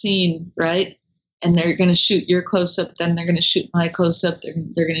on a scene, right? And they're going to shoot your close-up, then they're going to shoot my close-up.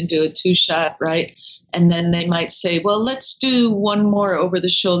 They're going to do a 2-shot, right? And then they might say, well, let's do one more over the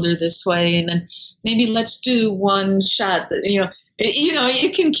shoulder this way, and then maybe let's do one shot.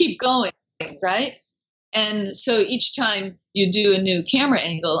 It can keep going, right? And so each time you do a new camera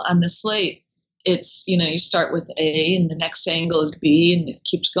angle on the slate, it's, you know, you start with A, and the next angle is B, and it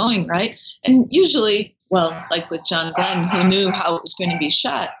keeps going, right? And usually, well, like with John Glenn, who knew how it was going to be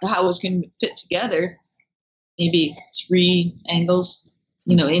shot, how it was going to fit together, maybe 3 angles,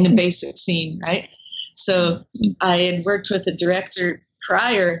 you know, in a basic scene, right? So I had worked with a director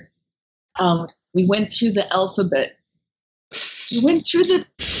prior. We went through the alphabet.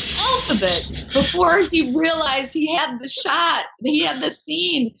 Before he realized he had the shot, he had the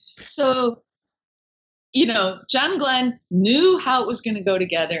scene. So, you know, John Glenn knew how it was going to go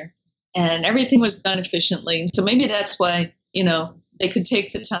together. And everything was done efficiently. So maybe that's why, you know, they could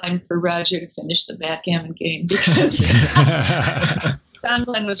take the time for Roger to finish the backgammon game, because John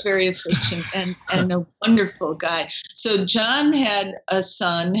Glenn was very efficient and a wonderful guy. So John has a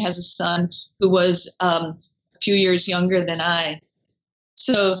son who was a few years younger than I.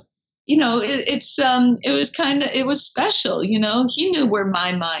 So, you know, it was special. You know, he knew where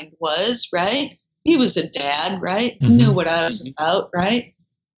my mind was, right? He was a dad, right? He knew what I was about, right?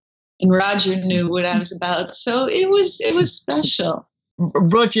 And Roger knew what I was about, so it was special.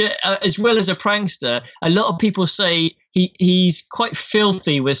 Roger, as well as a prankster, a lot of people say he's quite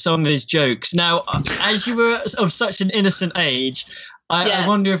filthy with some of his jokes. Now, as you were of such an innocent age, I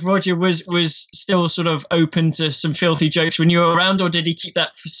wonder if Roger was still sort of open to some filthy jokes when you were around, or did he keep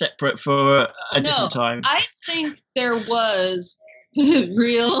that separate for a different time? I think there was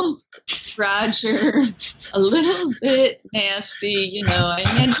real Roger, a little bit nasty, you know. I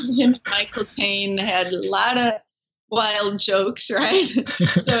imagine him and Michael Caine had a lot of wild jokes, right?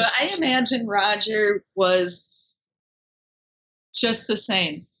 So I imagine Roger was just the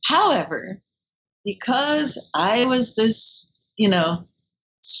same. However, because I was this, you know,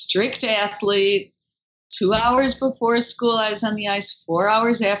 strict athlete, 2 hours before school I was on the ice, 4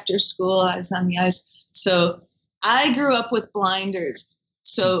 hours after school I was on the ice. So I grew up with blinders.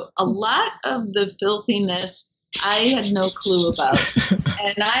 So a lot of the filthiness I had no clue about.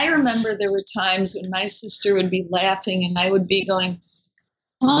 And I remember there were times when my sister would be laughing and I would be going,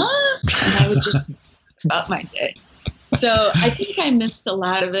 huh? And I would just about my day. So I think I missed a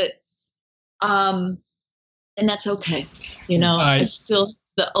lot of it. And that's okay. You know, I still have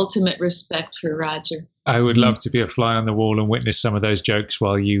the ultimate respect for Roger. I would love to be a fly on the wall and witness some of those jokes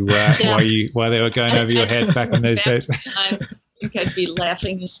while they were going over your head back in those days. I think I'd be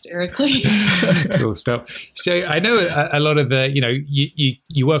laughing hysterically. Cool stuff. So I know a lot of the, you know,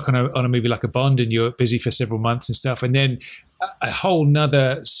 you work on a movie like a Bond, and you're busy for several months and stuff, and then a whole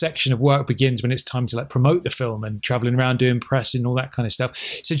nother section of work begins when it's time to like promote the film and traveling around doing press and all that kind of stuff.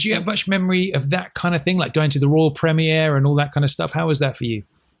 So do you have much memory of that kind of thing, like going to the Royal Premiere and all that kind of stuff? How was that for you?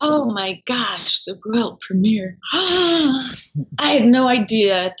 Oh my gosh, the Royal Premiere. I had no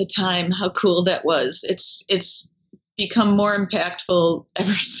idea at the time how cool that was. It's become more impactful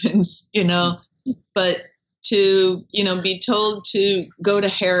ever since, you know, but to, you know, be told to go to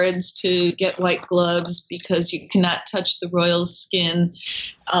Harrods to get white gloves because you cannot touch the royal's skin,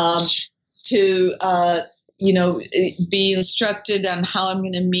 to, you know, be instructed on how I'm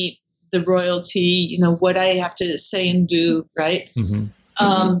going to meet the royalty, you know, what I have to say and do, right? Mm-hmm.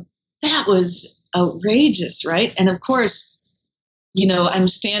 That was outrageous, right? And of course, you know, I'm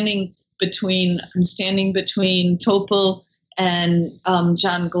standing between Topol and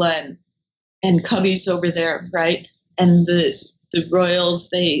John Glenn, and Cubby's over there, right? And the royals,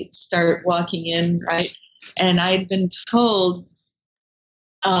 they start walking in, right? And I'd been told,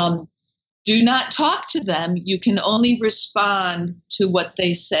 do not talk to them. You can only respond to what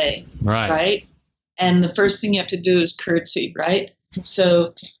they say, right? And the first thing you have to do is curtsy, right?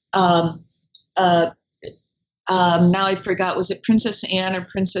 So now I forgot, was it Princess Anne or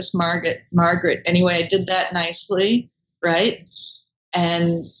Princess Margaret? Anyway, I did that nicely, right?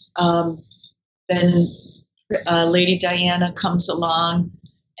 And then Lady Diana comes along,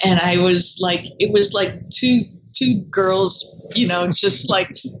 and I was like, it was like two girls, you know, just like,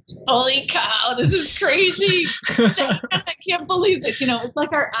 holy cow, this is crazy. I can't believe this. You know, it's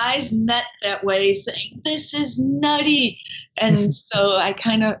like our eyes met that way, saying, this is nutty. And so I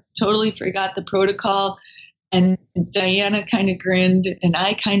kind of totally forgot the protocol. And Diana kind of grinned, and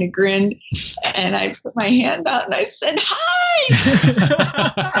I kind of grinned, and I put my hand out and I said, hi!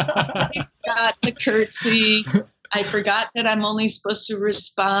 I got the curtsy. I forgot that I'm only supposed to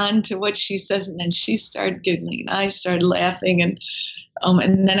respond to what she says, and then she started giggling, and I started laughing, and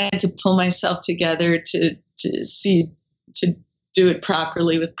then I had to pull myself together to do it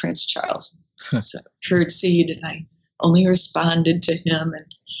properly with Prince Charles. So I curtsied, and I only responded to him, and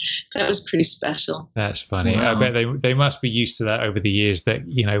that was pretty special. That's funny. Wow. I bet they must be used to that over the years, that,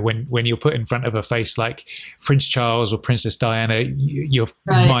 you know, when you're put in front of a face like Prince Charles or Princess Diana, your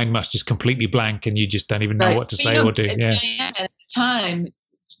mind must just completely blank, and you just don't even know what to say or do. Yeah. Diana, at the time,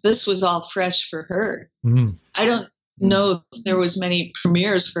 this was all fresh for her. Mm. I don't know if there was many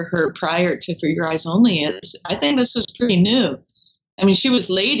premieres for her prior to For Your Eyes Only. I think this was pretty new. I mean, she was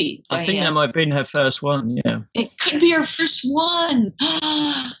Lady Diana. I think that might have been her first one, yeah. It could be her first one.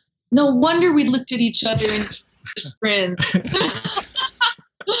 No wonder we looked at each other and grinned.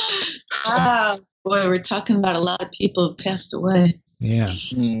 Wow. Boy, we're talking about a lot of people who passed away. Yeah.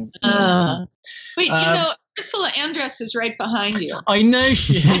 Wait, you know, Ursula Andress is right behind you. I know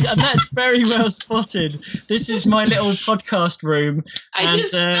she is, and that's very well spotted. This is my little podcast room. I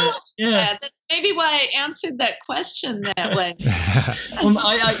just realized that. That's maybe why I answered that question that way.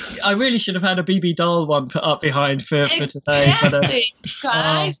 I really should have had a Bibi Dahl one put up behind for today. Exactly. Guys, what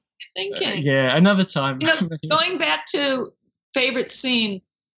are you thinking? Yeah, another time. You know, going back to favorite scene,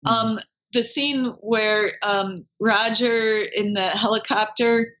 the scene where Roger in the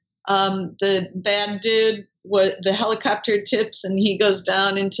helicopter, the bad dude, the helicopter tips and he goes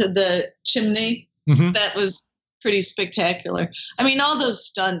down into the chimney. Mm-hmm. That was pretty spectacular. I mean, all those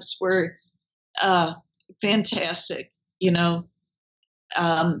stunts were fantastic, you know.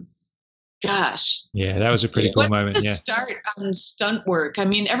 Gosh. Yeah, that was a pretty cool moment. The start on stunt work. I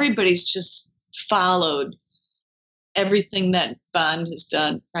mean, everybody's just followed everything that Bond has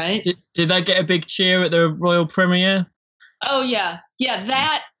done, right? Did they get a big cheer at the Royal Premiere? Oh, yeah. Yeah,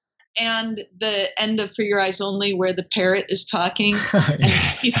 that and the end of For Your Eyes Only, where the parrot is talking and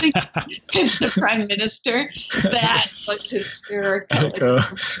you think it's the Prime Minister. That was hysterical. Cool.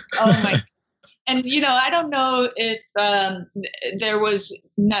 Oh, my God. And, you know, I don't know if there was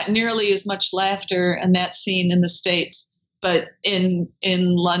not nearly as much laughter in that scene in the States, but in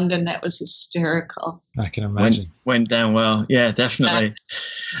London, that was hysterical. I can imagine. Went down well. Yeah, definitely.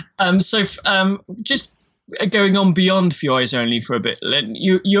 Just going on beyond For Your Eyes Only for a bit, Lynn,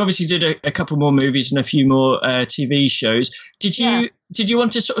 you obviously did a couple more movies and a few more TV shows. Did you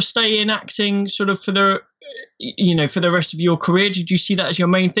want to sort of stay in acting sort of for the for the rest of your career? Did you see that as your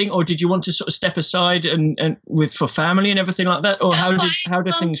main thing, or did you want to sort of step aside and for family and everything like that, or how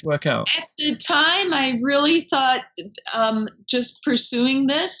did things work out? At the time, I really thought just pursuing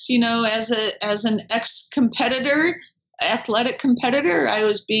this, as an ex-competitor, athletic competitor, I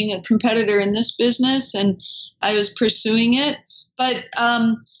was being a competitor in this business, and I was pursuing it. But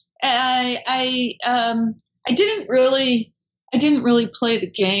I didn't really play the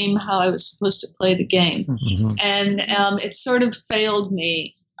game how I was supposed to play the game. Mm-hmm. And it sort of failed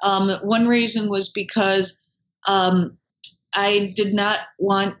me. One reason was because I did not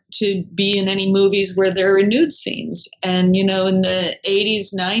want to be in any movies where there were nude scenes. And, in the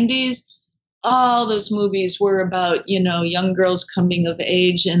 80s, 90s, all those movies were about, young girls coming of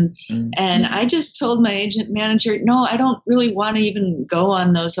age. And I just told my agent manager, no, I don't really want to even go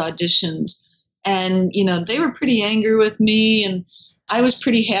on those auditions. And, they were pretty angry with me, and I was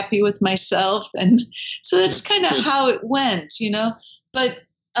pretty happy with myself. And so that's kind of how it went, But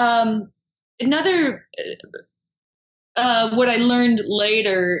another, what I learned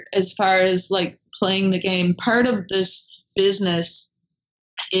later as far as like playing the game, part of this business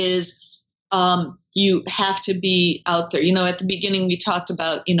is you have to be out there. At the beginning we talked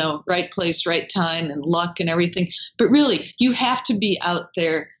about, right place, right time, and luck and everything. But really, you have to be out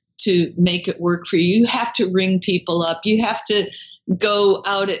there to make it work for you. You have to ring people up. You have to go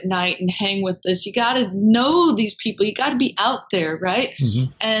out at night and hang with this. You got to know these people. You got to be out there, right?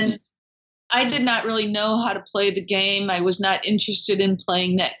 Mm-hmm. And I did not really know how to play the game. I was not interested in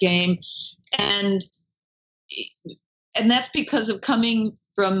playing that game. And that's because of coming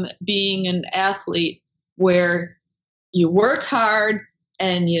from being an athlete where you work hard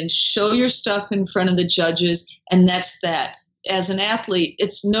and you show your stuff in front of the judges, and that's that. As an athlete,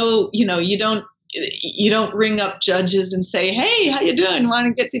 it's no, you don't ring up judges and say, hey, how you doing? Want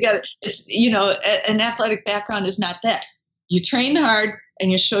to get together? It's, an athletic background is not that. You train hard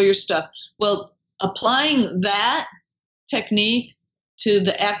and you show your stuff. Well, applying that technique to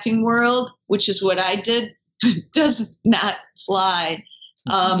the acting world, which is what I did, does not fly.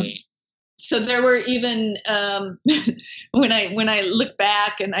 So there were even when I look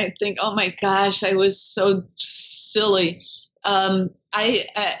back and I think, oh my gosh, I was so silly. As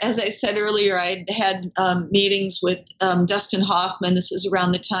I said earlier, I had meetings with Dustin Hoffman. This is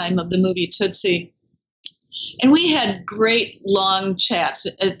around the time of the movie Tootsie. And we had great long chats.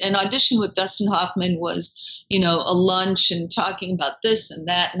 An audition with Dustin Hoffman was, a lunch and talking about this and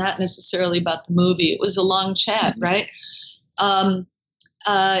that, not necessarily about the movie. It was a long chat, right? And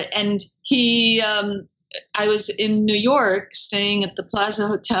I was in New York staying at the Plaza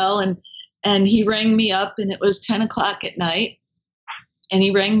Hotel, and he rang me up, and it was 10 o'clock at night. And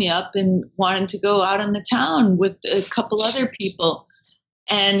he rang me up and wanted to go out in the town with a couple other people.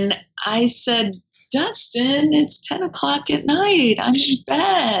 And I said, Dustin, it's 10 o'clock at night. I'm in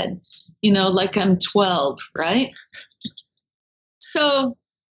bed, like I'm 12, right? So,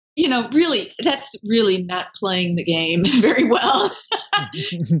 really, that's really not playing the game very well.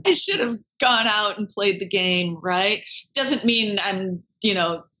 I should have gone out and played the game, right? Doesn't mean I'm,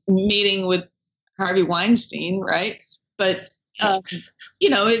 meeting with Harvey Weinstein, right? But,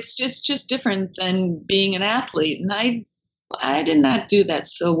 it's just different than being an athlete. And I did not do that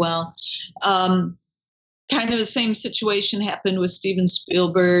so well. Kind of the same situation happened with Steven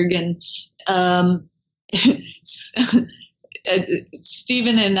Spielberg, and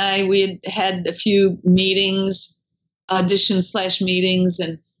Steven and I, we had a few meetings, auditions/meetings,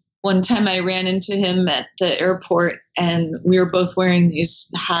 and one time I ran into him at the airport, and we were both wearing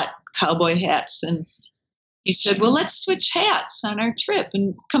these hot cowboy hats, and he said, well, let's switch hats on our trip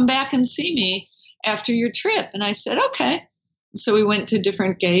and come back and see me after your trip. And I said, okay. So we went to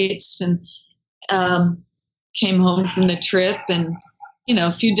different gates and came home from the trip, and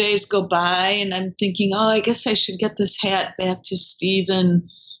a few days go by, and I'm thinking, oh, I guess I should get this hat back to Steven.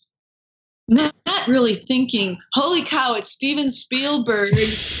 Not really thinking, holy cow, it's Steven Spielberg,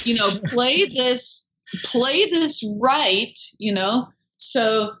 play this right,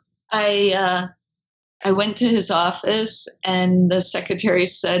 So I went to his office, and the secretary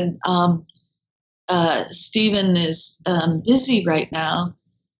said, Steven is busy right now.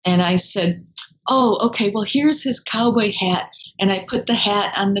 And I said, oh, okay, well, here's his cowboy hat. And I put the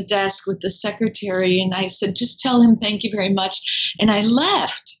hat on the desk with the secretary, and I said, just tell him thank you very much. And I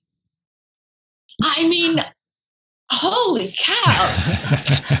left. I mean, holy cow.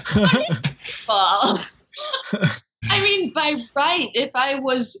 I mean, by right, if I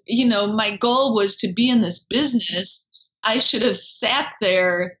was, my goal was to be in this business, I should have sat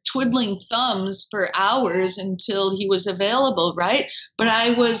there twiddling thumbs for hours until he was available, right? But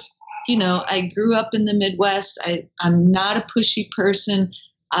I was I grew up in the Midwest. I'm not a pushy person.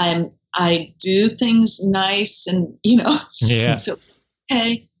 I do things nice, and Yeah. So,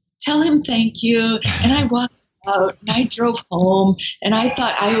 hey, tell him thank you. And I walked out and I drove home, and I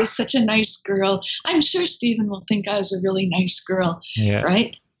thought I was such a nice girl. I'm sure Steven will think I was a really nice girl. Yeah.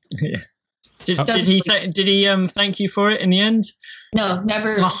 Right? Yeah. Did he thank you for it in the end? No, never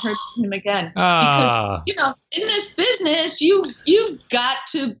heard from him again. Because in this business, you've got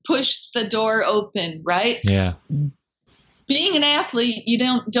to push the door open, right? Yeah. Being an athlete, you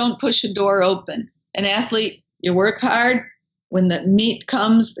don't push a door open. An athlete, you work hard. When the meet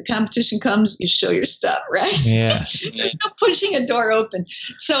comes, the competition comes, you show your stuff, right? Yeah. There's no pushing a door open.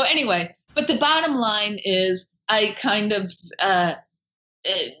 So anyway, but the bottom line is, I kind of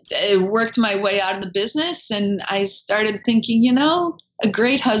worked my way out of the business, and I started thinking, a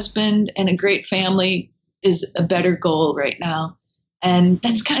great husband and a great family is a better goal right now. And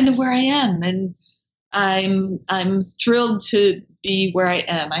that's kind of where I am. And I'm thrilled to be where I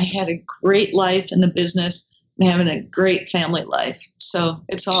am. I had a great life in the business. I'm having a great family life. So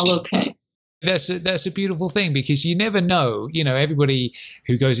it's all okay. That's a beautiful thing, because you never know, everybody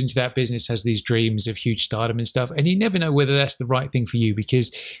who goes into that business has these dreams of huge stardom and stuff, and you never know whether that's the right thing for you,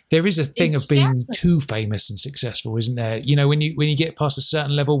 because there is a thing of being too famous and successful, isn't there? When you get past a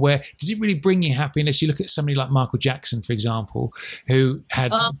certain level, where does it really bring you happiness? You look at somebody like Michael Jackson, for example, who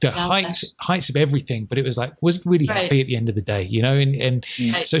had the heights of everything, but it was like, wasn't really happy at the end of the day, and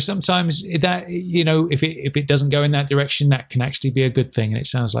so sometimes that, if it doesn't go in that direction, that can actually be a good thing, and it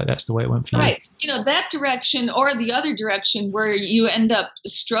sounds like that's the way it went for you. That direction or the other direction, where you end up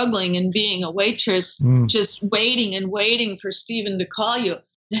struggling and being a waitress, just waiting for Steven to call you.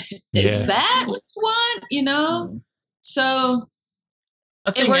 Is that what you want? So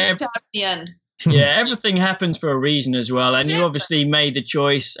it worked out in the end. Yeah, everything happens for a reason as well, and you obviously made the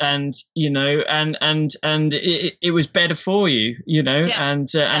choice, and and it was better for you, and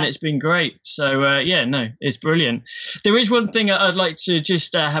it's been great. So it's brilliant. There is one thing I'd like to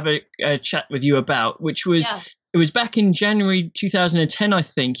just have a chat with you about, which was it was back in January 2010, I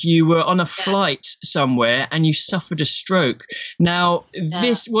think. You were on a flight somewhere and you suffered a stroke. Now,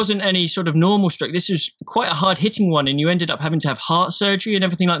 this wasn't any sort of normal stroke. This was quite a hard-hitting one, and you ended up having to have heart surgery and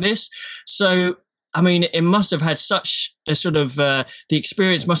everything like this. So, I mean, it must have had such a sort of the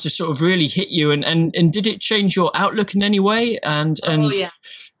experience must have sort of really hit you. And did it change your outlook in any way? And can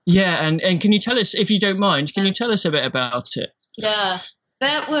you tell us, if you don't mind, can you tell us a bit about it? Yeah,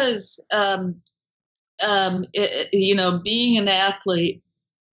 that was... being an athlete,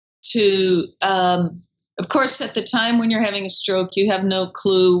 of course, at the time when you're having a stroke, you have no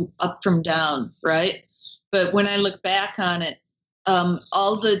clue up from down, right? But when I look back on it,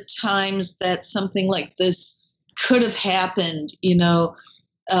 all the times that something like this could have happened, being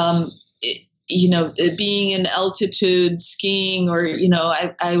in altitude skiing, or,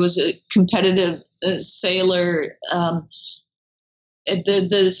 I was a competitive sailor.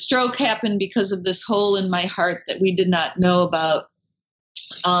 The stroke happened because of this hole in my heart that we did not know about.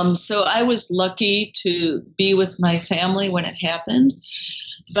 So I was lucky to be with my family when it happened,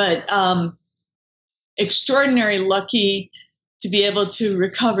 but extraordinarily lucky to be able to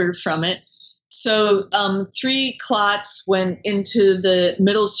recover from it. So 3 clots went into the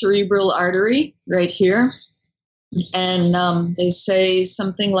middle cerebral artery right here. And they say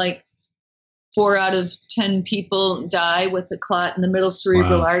something like 4 out of 10 people die with a clot in the middle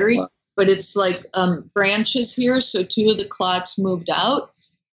cerebral artery, but it's like branches here. So 2 of the clots moved out.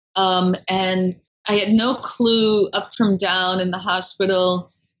 And I had no clue up from down in the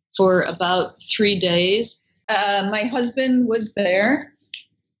hospital for about 3 days. My husband was there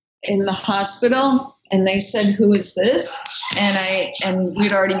in the hospital, and they said, "Who is this?" And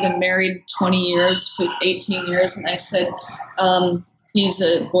we'd already been married 20 years, 18 years. And I said, "He's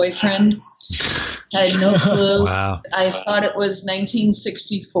a boyfriend." I had no clue. Wow. I thought it was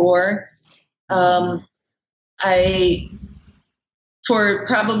 1964. For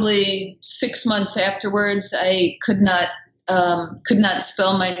probably 6 months afterwards, I could not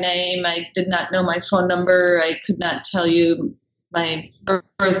spell my name. I did not know my phone number. I could not tell you my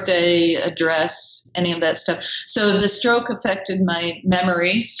birthday, address, any of that stuff. So the stroke affected my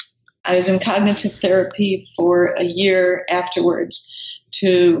memory. I was in cognitive therapy for a year afterwards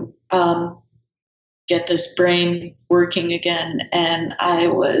to get this brain working again. And I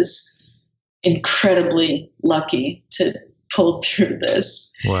was incredibly lucky to pull through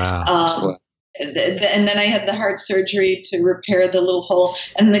this. Wow. And then I had the heart surgery to repair the little hole.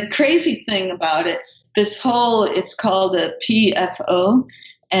 And the crazy thing about it, this hole, it's called a PFO.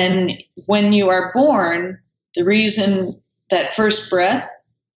 And when you are born, the reason that first breath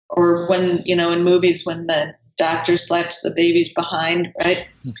or when, in movies when the doctor slaps the baby's behind, right?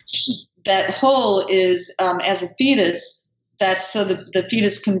 That hole is, as a fetus, that's so that the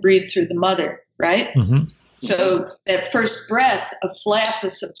fetus can breathe through the mother, right? Mm-hmm. So that first breath, a flap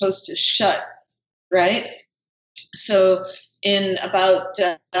is supposed to shut, right? So in about,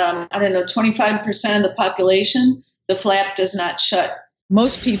 25% of the population, the flap does not shut.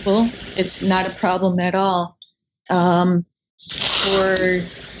 Most people, it's not a problem at all. For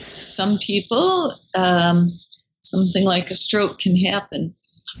some people, something like a stroke can happen.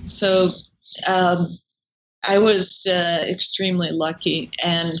 So I was extremely lucky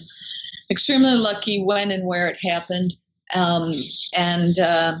when and where it happened.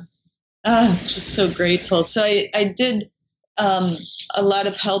 Just so grateful. So I did a lot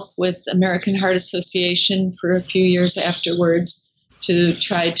of help with American Heart Association for a few years afterwards to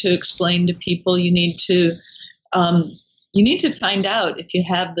try to explain to people you need to find out if you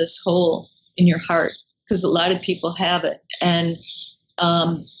have this hole in your heart, because a lot of people have it. And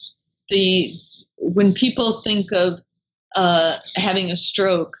when people think of having a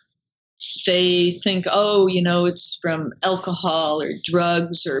stroke, they think, it's from alcohol or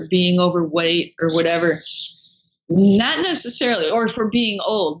drugs or being overweight or whatever. Not necessarily, or for being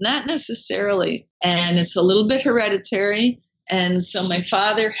old, not necessarily. And it's a little bit hereditary. And so my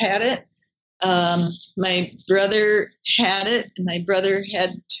father had it. My brother had it. And my brother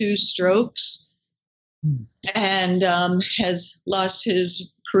had 2 strokes and has lost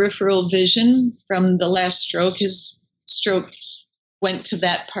his peripheral vision from the last stroke. His stroke went to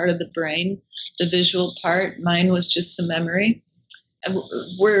that part of the brain, the visual part. Mine was just some memory.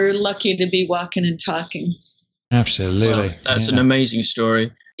 We're lucky to be walking and talking. Absolutely. Wow, that's an amazing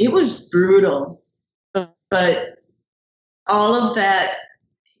story. It was brutal, but all of that,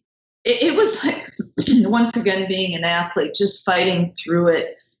 it was like, once again, being an athlete, just fighting through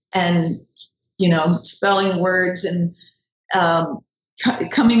it and, spelling words and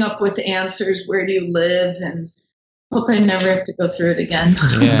coming up with answers. Where do you live? And hope I never have to go through it again.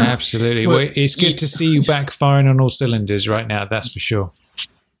 Yeah, absolutely. Well, it's good to see you back firing on all cylinders right now. That's for sure.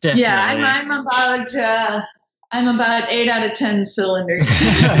 Definitely. Yeah, I'm about 8 out of 10 cylinders.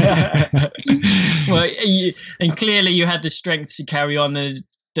 Well, and clearly you had the strength to carry on, the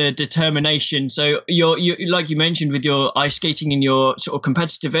determination. So you like you mentioned with your ice skating and your sort of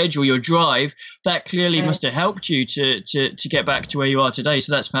competitive edge or your drive, that clearly must have helped you to get back to where you are today.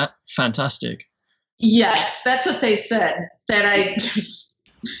 So that's fantastic. Yes, that's what they said. That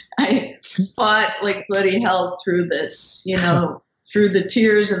I fought like bloody hell through this, through the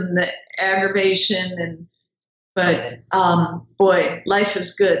tears and the aggravation but boy, life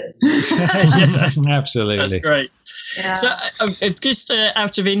is good. Absolutely. That's great. Yeah. So just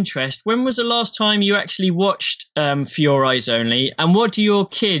out of interest, when was the last time you actually watched For Your Eyes Only, and what do your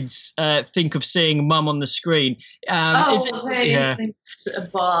kids think of seeing Mum on the screen? They think it's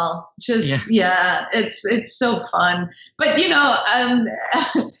a ball. It's so fun. But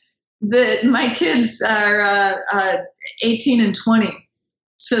my kids are 18 and 20.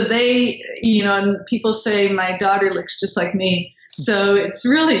 So they, and people say my daughter looks just like me. So it's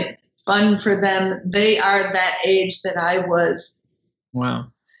really fun for them. They are that age that I was.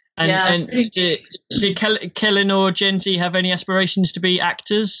 Wow. And did Kellen or Genty have any aspirations to be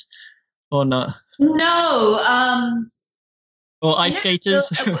actors or not? No. Or ice skaters?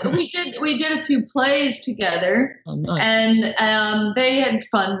 We did a few plays together. Oh, nice. And they had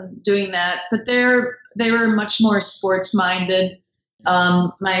fun doing that. But they were much more sports minded.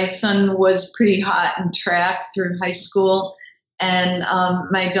 My son was pretty hot in track through high school, and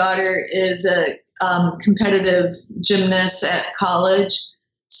my daughter is a competitive gymnast at college.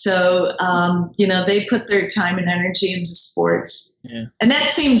 So, they put their time and energy into sports. Yeah. And that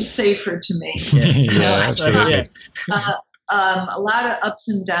seems safer to me. Absolutely. A lot of ups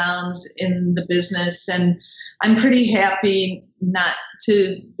and downs in the business, and I'm pretty happy not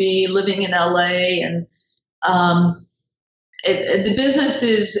to be living in LA, and the business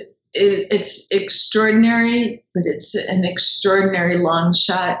it's extraordinary, but it's an extraordinary long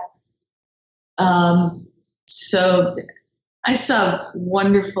shot. So I saw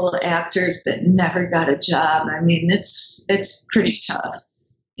wonderful actors that never got a job. I mean, it's pretty tough.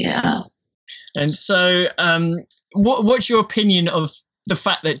 Yeah. And so, what's your opinion of the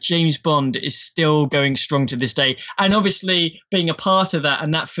fact that James Bond is still going strong to this day, and obviously being a part of that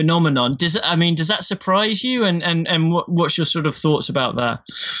and that phenomenon? Does that surprise you? And what's your sort of thoughts about that?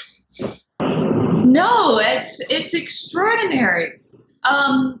 No, it's extraordinary.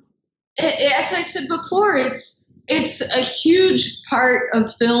 As I said before, it's a huge part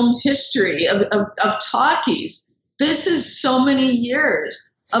of film history of talkies. This is so many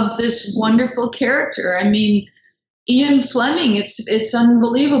years. of this wonderful character. I mean, Ian Fleming, it's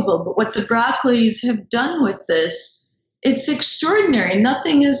unbelievable. But what the Broccoli's have done with this, it's extraordinary.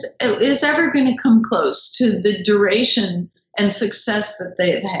 Nothing is ever going to come close to the duration and success that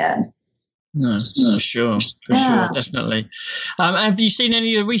they have had. No, for sure, definitely. Have you seen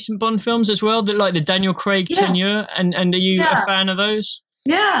any of the recent Bond films as well, like the Daniel Craig tenure? And are you a fan of those?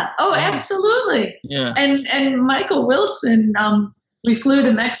 Yeah. Oh, absolutely. Yeah. And Michael Wilson, we flew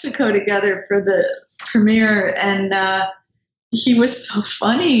to Mexico together for the premiere, and he was so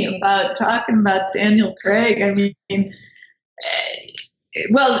funny about talking about Daniel Craig. I mean,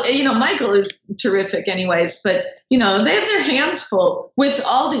 well, you know, Michael is terrific anyways, but, you know, they have their hands full with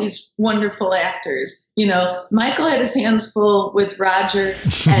all these wonderful actors. You know, Michael had his hands full with Roger,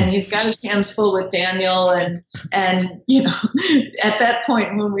 and he's got his hands full with Daniel. And you know, at that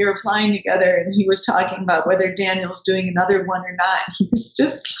point when we were flying together and he was talking about whether Daniel's doing another one or not, he was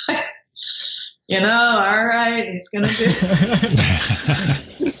just like, you know, all right, he's going to do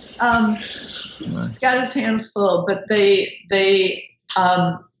just, he's got his hands full, but they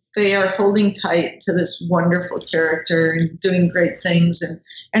are holding tight to this wonderful character and doing great things and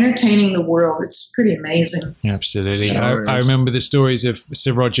entertaining the world. It's pretty amazing. Absolutely. I remember the stories of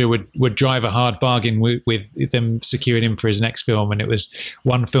Sir Roger would drive a hard bargain with them securing him for his next film, and it was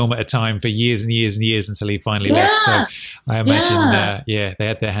one film at a time for years and years and years until he finally left. So I imagine, they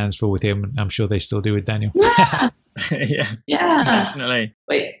had their hands full with him, and I'm sure they still do with Daniel. Yeah, definitely.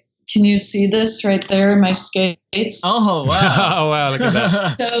 Wait. Can you see this right there, my skates? Oh, wow. Oh, wow, look at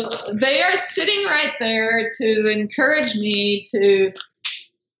that. So they are sitting right there to encourage me to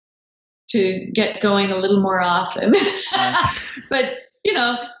get going a little more often. But, you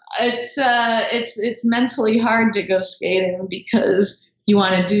know, it's mentally hard to go skating because you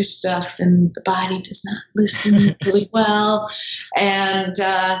want to do stuff and the body does not listen really well. And,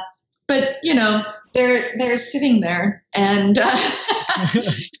 but, you know, they're sitting there, and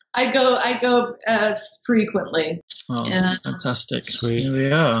I go frequently. Oh, fantastic! Sweet. Here we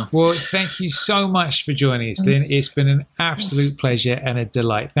are. Well, thank you so much for joining us, Lynn. It's been an absolute pleasure and a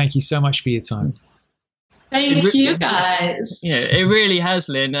delight. Thank you so much for your time. Thank you, guys. Yeah, it really has,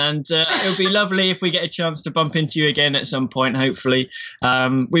 Lynn, and it'll be lovely if we get a chance to bump into you again at some point. Hopefully,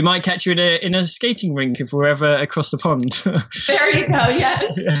 we might catch you in a skating rink if we're ever across the pond. There you go.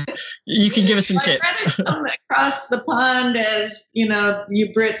 Yes, you can give us some tips. I'd rather come across the pond, as you know, you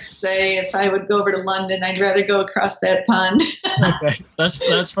Brits say. If I would go over to London, I'd rather go across that pond. Okay,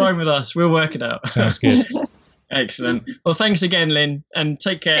 that's fine with us. We'll work it out. Sounds good. Excellent. Well, thanks again, Lynn, and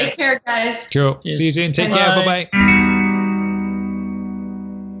take care. Take care, guys. Cool. Yes. See you soon. Take care. Bye-bye.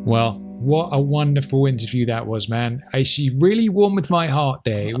 Well, what a wonderful interview that was, man. She really warmed my heart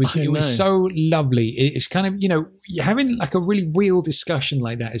there. It was so lovely. It's kind of, you know, having like a really real discussion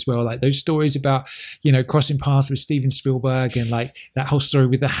like that as well. Like those stories about, you know, crossing paths with Steven Spielberg, and like that whole story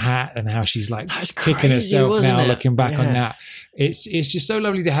with the hat and how she's like kicking herself now looking back on that. It's just so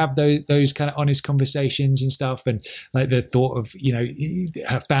lovely to have those kind of honest conversations and stuff, and like the thought of, you know,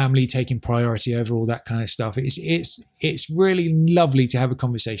 her family taking priority over all that kind of stuff. It's really lovely to have a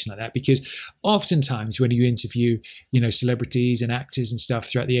conversation like that, because oftentimes when you interview, you know, celebrities and actors and stuff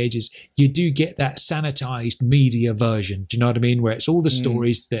throughout the ages, you do get that sanitized media version. Do you know what I mean? Where it's all the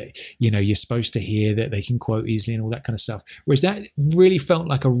stories that, you know, you're supposed to hear that they can quote easily and all that kind of stuff. Whereas that really felt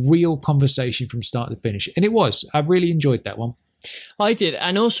like a real conversation from start to finish. And it was. I really enjoyed that one. I did,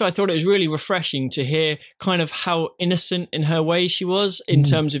 and also I thought it was really refreshing to hear kind of how innocent in her way she was, in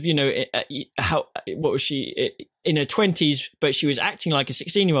terms of, you know, what was she in her 20s, but she was acting like a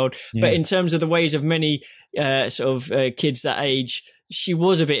 16-year-old. But in terms of the ways of many kids that age, she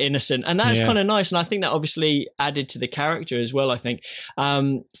was a bit innocent, and that's kind of nice. And I think that obviously added to the character as well, I think.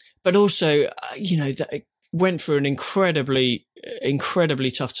 But also, you know, that went through an incredibly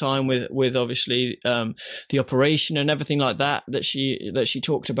tough time with obviously the operation and everything like that she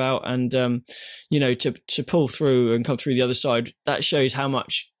talked about, and you know, to pull through and come through the other side, that shows how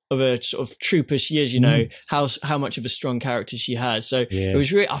much of a sort of trooper she is, you know, how much of a strong character she has. So it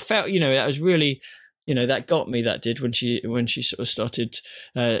was really, I felt, you know, that was really, you know, that got me, that did, when she sort of started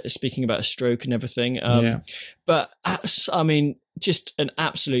speaking about a stroke and everything. But I mean, just an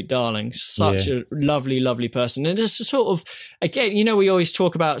absolute darling, such a lovely person. And just sort of, again, you know, we always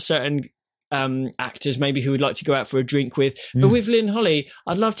talk about certain actors maybe who would like to go out for a drink with, but with Lynn-Holly,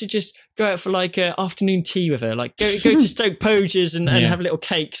 I'd love to just out for like afternoon tea with her. Like go to Stoke Poges and have little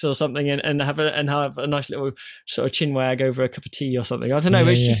cakes or something, and have a nice little sort of chinwag over a cup of tea or something. I don't know,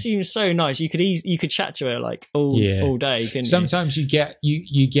 but she seems so nice. You could chat to her like all day. Sometimes you get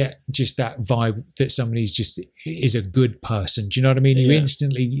just that vibe that somebody's just is a good person. Do you know what I mean? You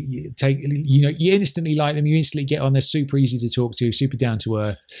instantly you instantly like them. You instantly get on. They're super easy to talk to, super down to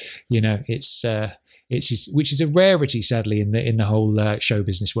earth. You know, it's just, which is a rarity, sadly, in the whole show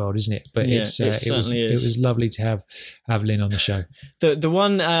business world, isn't it? But it was lovely to have Lynn on the show. The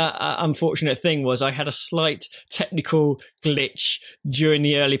one unfortunate thing was I had a slight technical glitch during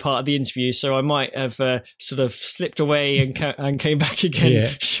the early part of the interview, so I might have sort of slipped away and came back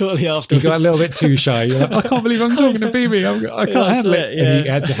again shortly afterwards. You got a little bit too shy. You're like, I can't believe I'm talking to Bibi. I can't handle it. And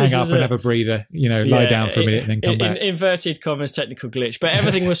you had to hang up and have a breather, lie down for a minute and then come back. Inverted commas, technical glitch. But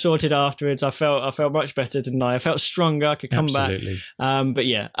everything was sorted afterwards. I felt much better, didn't I? I felt stronger. I could come back. But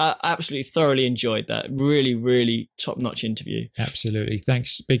yeah, I absolutely thoroughly enjoyed that. Really, really top-notch interview. Absolutely.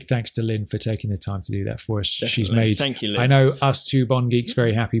 Big thanks to Lynn for taking the time to do that for us. Definitely. She's made, thank you, Lynn. I know us two Bond geeks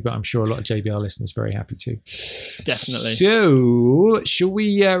very happy, but I'm sure a lot of JBR listeners very happy too. Definitely. So, shall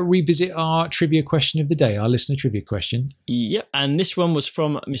we revisit our trivia question of the day, our listener trivia question? Yep, and this one was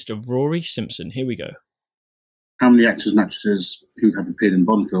from Mr. Rory Simpson. Here we go. How many actors and actresses who have appeared in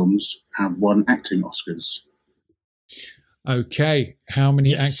Bond films have won acting Oscars? Okay, how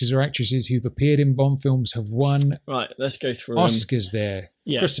many actors or actresses who've appeared in Bond films have won? Right, let's go through Oscars there.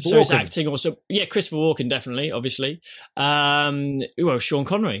 Yeah, Christopher so Walken. it's acting also. Yeah, Christopher Walken, definitely, obviously. Well, Sean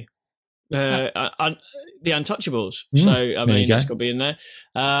Connery, The Untouchables. So I mean, that's got to be in there.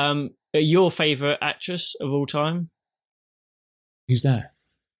 Your favourite actress of all time? Who's that?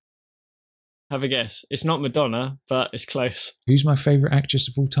 Have a guess. It's not Madonna, but it's close. Who's my favourite actress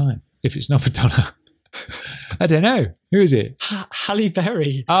of all time? If it's not Madonna. I don't know. Who is it? Halle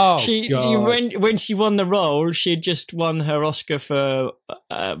Berry. Oh, God. When she won the role, she had just won her Oscar for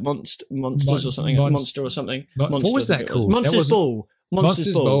Monsters or something. Monster or something. What was that called? Monsters Ball.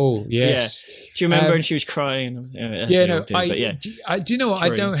 Monsters Ball, yes. Yeah. Do you remember when she was crying? Do you know what? I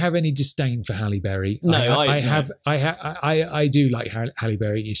don't have any disdain for Halle Berry. No, I do like Halle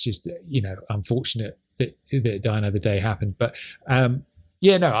Berry. It's just, unfortunate that Die Another Day happened. But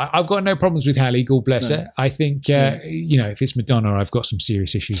I've got no problems with Halle. God bless her. I think, if it's Madonna, I've got some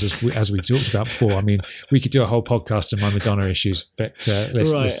serious issues, as we've talked about before. I mean, we could do a whole podcast on my Madonna issues, but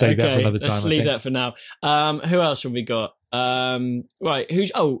let's save that for another time. Let's leave that for now. Who else have we got? Obviously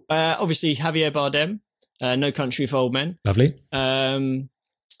Javier Bardem, No Country for Old Men. Lovely. Judi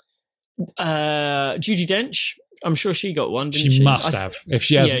Dench, I'm sure she got one, didn't she? She must have. If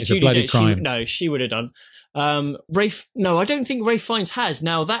she hasn't, it's a bloody crime. She would have done. I don't think Ralph Fiennes has.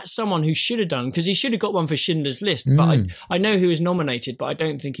 Now, that's someone who should have done, because he should have got one for Schindler's List. But I know who was nominated, but I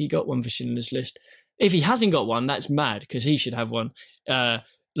don't think he got one for Schindler's List. If he hasn't got one, that's mad, because he should have one.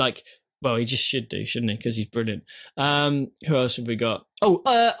 Well, he just should do, shouldn't he? Because he's brilliant. Who else have we got?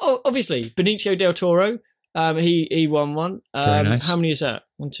 Obviously, Benicio del Toro. He won one. Very nice. How many is that?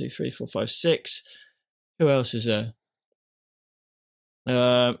 1, 2, 3, 4, 5, 6. Who else is there?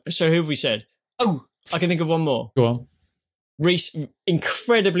 So who have we said? Oh, I can think of one more. Go on.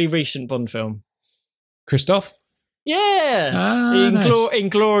 Incredibly recent Bond film. Christoph? Yes. Nice.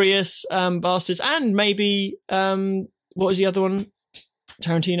 Inglorious Bastards. And maybe, what was the other one?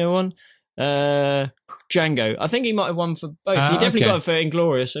 Tarantino one? Django. I think he might have won for both. He definitely got it for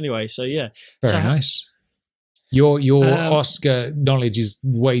Inglorious anyway, so yeah. Very nice. Your Oscar knowledge is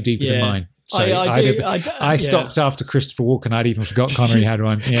way deper than mine. So I stopped after Christopher Walken. I'd even forgot Connery had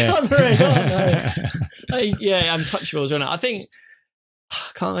one. Yeah. Connery, Untouchables, wasn't it? I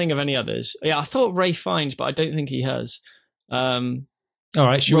can't think of any others. Yeah, I thought Ralph Fiennes, but I don't think he has. All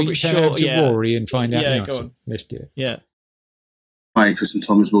right, should we turn over to Rory and find out the answer? Go on. Let's do it. Yeah. Hi, Chris and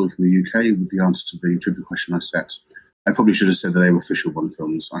Tom, it's Rory from the UK with the answer to the trivia question I set. I probably should have said that they were official Bond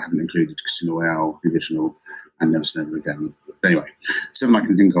films. I haven't included Casino Royale, the original, and Never Say Never Again. But anyway, 7 I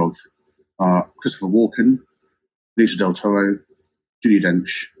can think of are Christopher Walken, Benicio del Toro, Judi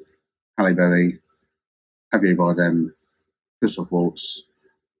Dench, Halle Berry, Javier Bardem, Christoph Waltz,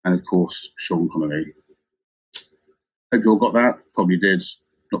 and of course, Sean Connery. Hope you all got that. Probably did.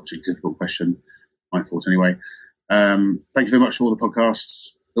 Not a particularly difficult question. My thoughts anyway. Thank you very much for all the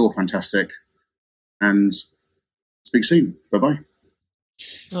podcasts. They're all fantastic. And speak soon. Bye-bye.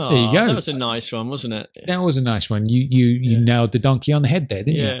 Oh, there you go. That was a nice one, wasn't it? That was a nice one. You nailed the donkey on the head there,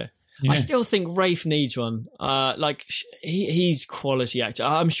 didn't you? Yeah. I still think Rafe needs one. He's quality actor.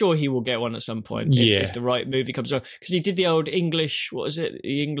 I'm sure he will get one at some point if the right movie comes along. Because he did the old English, what is it?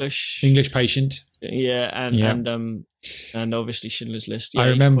 The English Patient. and obviously Schindler's List. Yeah,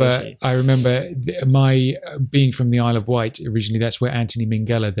 I remember my being from the Isle of Wight originally. That's where Anthony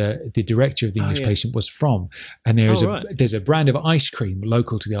Minghella, the director of The English Patient, was from. And there's a brand of ice cream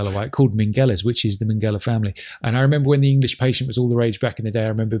local to the Isle of Wight called Minghella's, which is the Minghella family. And I remember when The English Patient was all the rage back in the day. I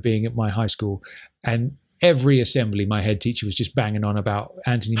remember being at my high school, and every assembly, my head teacher was just banging on about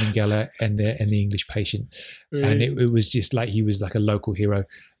Anthony Minghella and the English Patient, and it was just like he was like a local hero.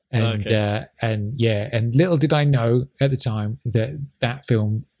 And and little did I know at the time that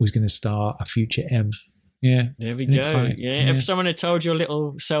film was going to star a future M. Yeah, there we go. Yeah, if someone had told your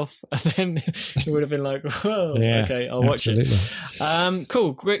little self, then it would have been like, "Whoa, okay, I'll watch it."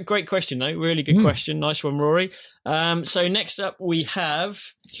 Cool, great question though. Really good question. Nice one, Rory. So next up we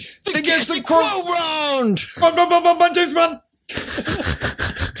have the Guess the Quote round. James Bond.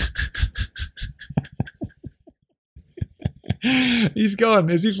 He's gone.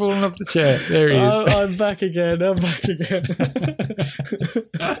 Has he fallen off the chair? There he is. I'm back again. We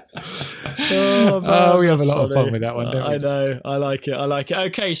have a lot of fun with that one, don't we? I know. I like it.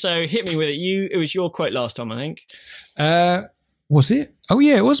 Okay, so hit me with it. It was your quote last time, I think. Was it? Oh,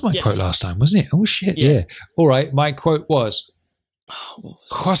 yeah, it was my quote last time, wasn't it? Oh, shit, yeah. All right, my quote was,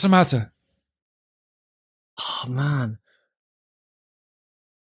 what's the matter? Oh, man.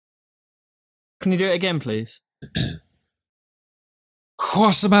 Can you do it again, please?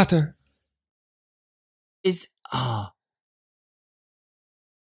 What's the matter? Is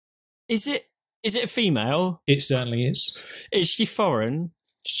it a female? It certainly is. Is she foreign?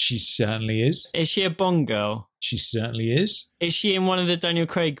 She certainly is. Is she a Bond girl? She certainly is. Is she in one of the Daniel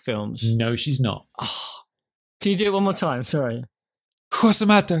Craig films? No, she's not. Oh. Can you do it one more time? Sorry. What's the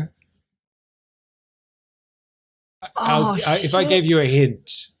matter? If I gave you a hint,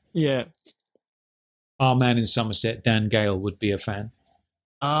 our man in Somerset, Dan Gale, would be a fan.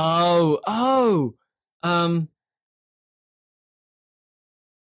 That's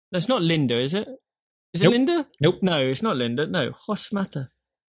not Linda, is it? Is it Linda? Nope. No, it's not Linda. No. What's the matter?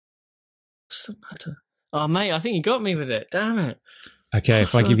 What's the matter? Oh, mate, I think you got me with it. Damn it. Okay,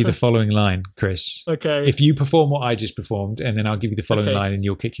 if I give you the following line, Chris. Okay. If you perform what I just performed, and then I'll give you the following line and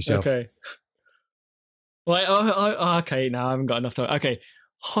you'll kick yourself. Okay. Wait, okay, no, I haven't got enough time. Okay.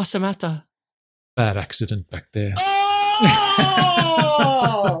 What's the matter? Bad accident back there. Oh!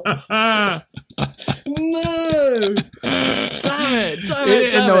 No! Damn it.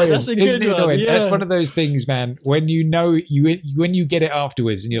 That's a good one. Yeah. That's one of those things, man. When you know when you get it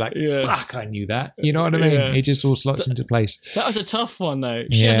afterwards, and you're like, "Fuck, I knew that." You know what I mean? Yeah. It just all slots into place. That was a tough one, though.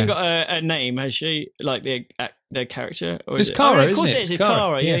 She hasn't got a name, has she? Like their character, or it's Cara, of course isn't it? It's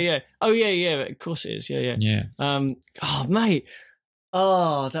Cara. Yeah. Oh yeah. Of course it is. Yeah. Oh mate.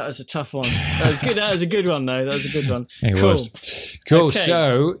 Oh, that was a tough one. That was good. That was a good one, though. That was a good one. It was. Cool. Okay.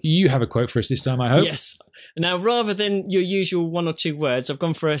 So you have a quote for us this time, I hope. Yes. Now, rather than your usual one or two words, I've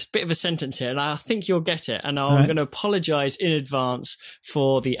gone for a bit of a sentence here, and I think you'll get it. And I'm going to apologise in advance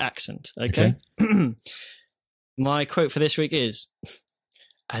for the accent. Okay. My quote for this week is,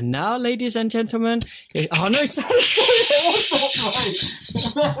 and now, ladies and gentlemen, oh no, sorry,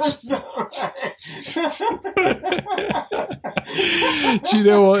 Do you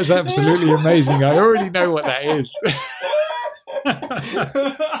know what is absolutely amazing? I already know what that is.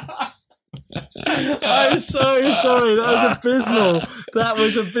 I'm so sorry. That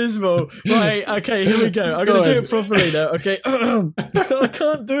was abysmal. Right, okay, here we go. I'm going to do it properly now. Okay. I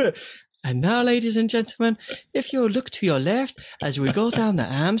can't do it. And now, ladies and gentlemen, if you look to your left as we go down the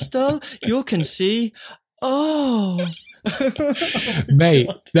Amstel, you can see,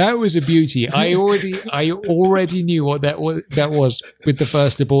 mate, that was a beauty. I already knew what that was with the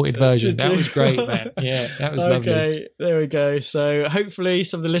first aborted version. That was great, man. Yeah, that was lovely. Okay, there we go. So hopefully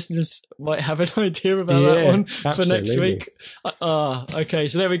some of the listeners might have an idea about that one for next week. Okay,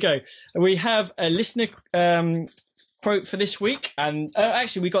 so there we go. We have a listener quote for this week, and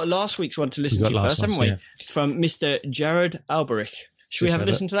actually we got last week's one to listen to first, haven't we? From Mr. Jared Alberich. Should we have a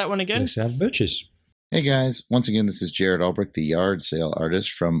listen to that one again? Let's have butches. Hey guys, once again, this is Jared Albrick, the yard sale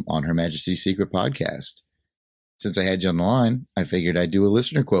artist from On Her Majesty's Secret Podcast. Since I had you on the line, I figured I'd do a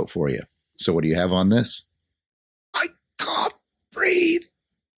listener quote for you. So what do you have on this? I can't breathe.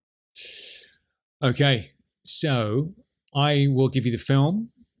 Okay, so I will give you the film.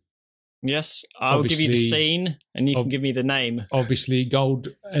 Yes, I will give you the scene, and you can give me the name. Obviously, Gold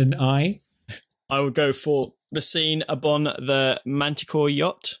and I will go for the scene upon the Manticore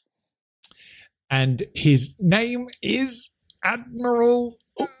yacht. And his name is Admiral...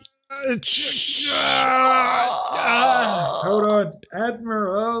 hold on.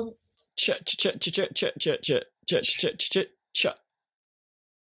 Admiral...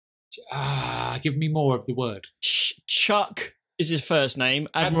 Give me more of the word. Chuck is his first name.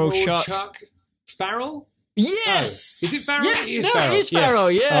 Admiral Chuck Farrell? Yes! Is it Farrell? Yes, It is no, Farrell. it is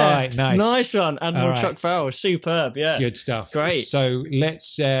Farrell, Yes. yeah. All right, nice. Nice one, Admiral All right. Chuck Farrell. Superb, yeah. Good stuff. Great. So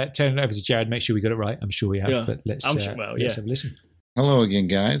let's turn it over to Jared, make sure we got it right. I'm sure we have, but let's have a listen. Hello again,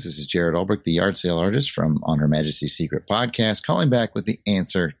 guys. This is Jared Albrecht, the yard sale artist from On Her Majesty's Secret Podcast, calling back with the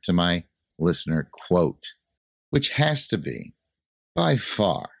answer to my listener quote, which has to be, by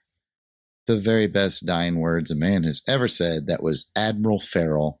far, the very best dying words a man has ever said. That was Admiral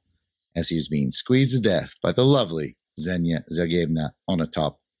Farrell as he was being squeezed to death by the lovely Xenia Zergievna on a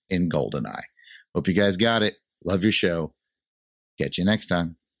top in Goldeneye. Hope you guys got it. Love your show. Catch you next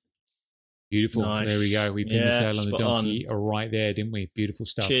time. Beautiful. Nice. There we go. We pinned the tail on the spot donkey right there, didn't we? Beautiful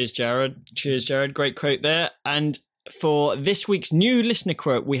stuff. Cheers, Jared. Cheers, Jared. Great quote there. And for this week's new listener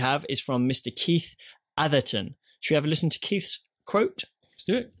quote we have is from Mr. Keith Atherton. Should we have a listen to Keith's quote? Let's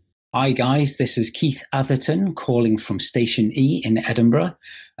do it. Hi guys, this is Keith Atherton calling from Station E in Edinburgh.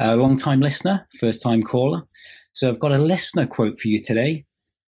 A long-time listener, first-time caller. So I've got a listener quote for you today.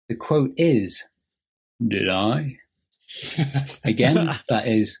 The quote is, "Did I?" Again, that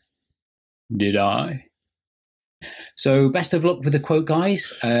is, "Did I?" So best of luck with the quote,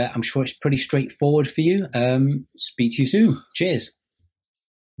 guys. I'm sure it's pretty straightforward for you. Speak to you soon. Cheers.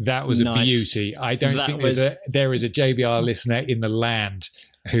 That was a beauty. I don't think there is a JBR listener in the land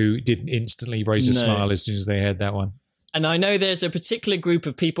who didn't instantly raise a smile as soon as they heard that one. And I know there's a particular group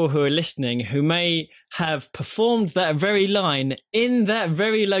of people who are listening who may have performed that very line in that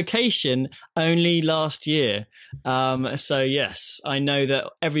very location only last year. So yes, I know that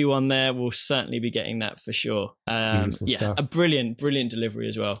everyone there will certainly be getting that for sure. Stuff. A brilliant delivery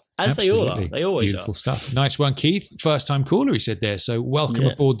as well. As Absolutely. They all are. They always Beautiful are. Stuff. Nice one, Keith. First time caller, he said there. So welcome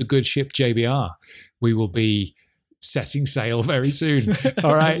aboard the good ship JBR. We will be setting sail very soon.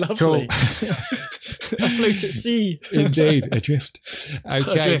 All right, cool. Afloat at sea. Indeed, adrift.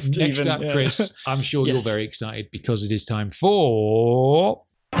 Okay, Adrift next even, up, Chris. I'm sure you're very excited because it is time for...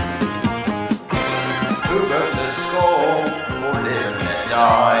 Who wrote the score for Live and Let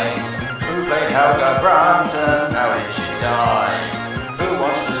Die? Who played Helga Branson? How did she die? Who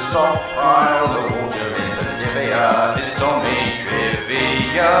wants to stockpile the water in Bolivia? It's Tommy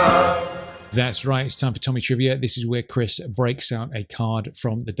Trivia. That's right. It's time for Tommy Trivia. This is where Chris breaks out a card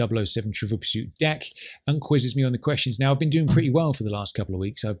from the 007 Trivial Pursuit deck and quizzes me on the questions. Now, I've been doing pretty well for the last couple of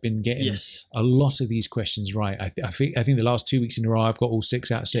weeks. I've been getting a lot of these questions right. I think the last 2 weeks in a row, I've got all 6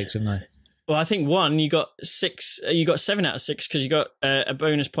 out of 6, haven't I? Well, I think you got 7 out of 6 because you got a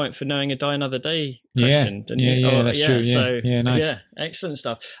bonus point for knowing a Die Another Day question. That's true. Nice. Yeah, excellent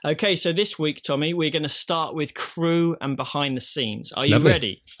stuff. Okay, so this week, Tommy, we're going to start with crew and behind the scenes. Are you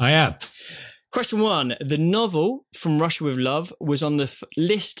ready? I am. Question 1. The novel From Russia with Love was on the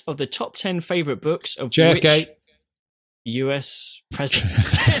list of the top 10 favourite books of JFK. Which US president?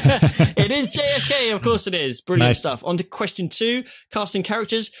 It is JFK, of course it is. Brilliant stuff. On to question 2. Casting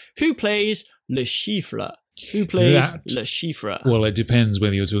characters. Who plays Le Chiffre? Who plays Le Chiffre? Well, it depends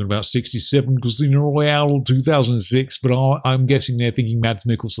whether you're talking about 67 Casino Royale or 2006, but I'm guessing they're thinking Mads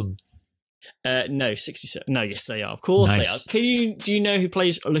Mikkelsen. No, 67. No, yes, they are. Of course they are. Do you know who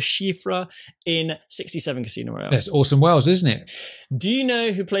plays Le Chiffre in 67 Casino Royale? That's Orson Welles, isn't it? Do you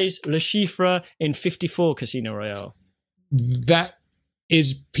know who plays Le Chiffre in 54 Casino Royale? That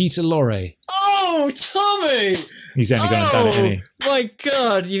is Peter Lorre. Oh, Tommy! He's only gone and done it, hasn't he? My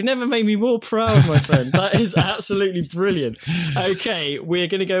God, you've never made me more proud, my friend. That is absolutely brilliant. Okay, we're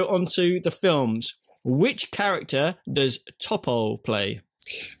going to go on to the films. Which character does Topol play?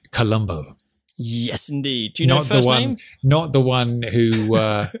 Columbo. Yes, indeed. Do you know his first name? Not the one who,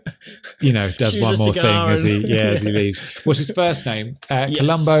 does one more thing as he leaves. What's his first name?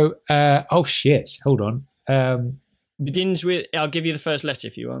 Columbo. Oh shit! Hold on. Begins with. I'll give you the first letter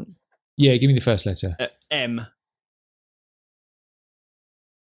if you want. Yeah, give me the first letter. M.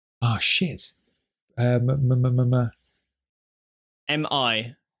 Oh shit. M-I.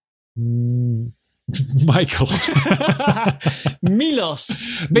 Michael. Milos.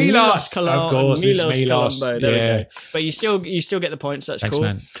 Of course, it's Milos. Colombo. There we go. But you still get the points. That's Thanks, cool.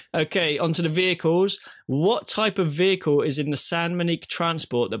 Man. Okay, onto the vehicles. What type of vehicle is in the San Monique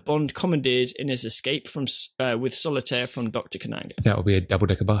transport that Bond commandeers in his escape from with Solitaire from Dr. Kananga? That would be a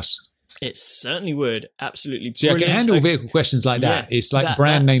double-decker bus. It certainly would. Absolutely See, brilliant. I can handle vehicle questions like that. It's like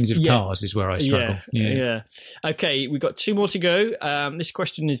brand names of cars is where I struggle. Yeah. Okay, we've got 2 more to go. This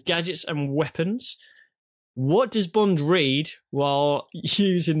question is gadgets and weapons. What does Bond read while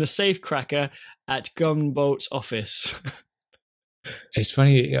using the safecracker at Gunbolt's office? It's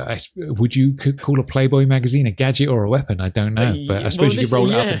funny. Would you call a Playboy magazine a gadget or a weapon? I don't know, but I suppose you could roll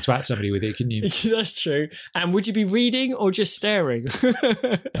it up and twat somebody with it, couldn't you? That's true. And would you be reading or just staring?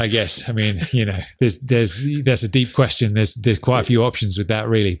 I guess. I mean, there's a deep question. There's quite a few options with that,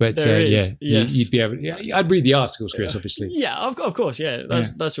 really. But yes. You'd be able. Yeah, I'd read the articles, Chris. Obviously. Yeah, of course. Yeah,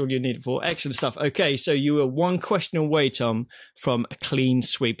 that's all you need it for. Excellent stuff. Okay, so you were one question away, Tom, from a clean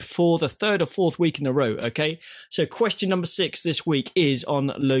sweep for the third or fourth week in a row. Okay, so question number 6 this week is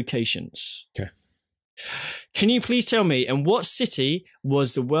on locations. Okay. Can you please tell me in what city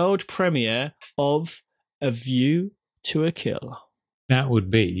was the world premiere of A View to a Kill? That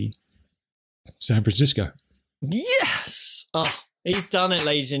would be San Francisco. Yes! Oh, he's done it,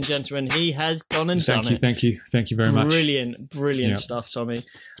 ladies and gentlemen. He has gone and done it. Thank you very much. Brilliant stuff, Tommy.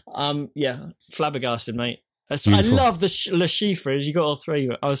 Flabbergasted, mate. I love the Le Chiffres. You got all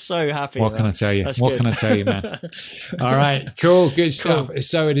three. I was so happy. What can I tell you? What can I tell you, man? All right, cool, good stuff.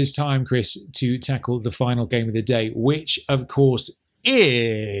 So it is time, Chris, to tackle the final game of the day, which, of course,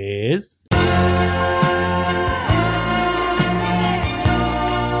 is...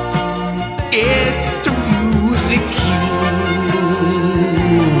 It's the music cue.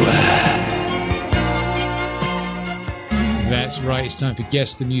 That's right, it's time for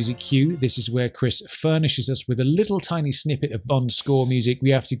Guess the Music Cue. This is where Chris furnishes us with a little tiny snippet of Bond score music. We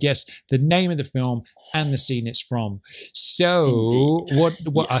have to guess the name of the film and the scene it's from. So, what?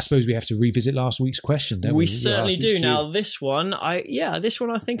 Yes. I suppose we have to revisit last week's question, don't we? We certainly do. Now, this one I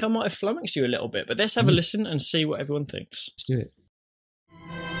think I might have flummoxed you a little bit, but let's have a listen and see what everyone thinks. Let's do it.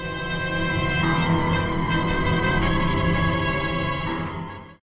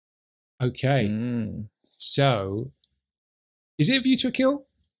 Okay, so... Is it A View to a Kill?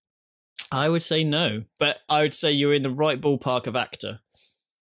 I would say no, but I would say you're in the right ballpark of actor.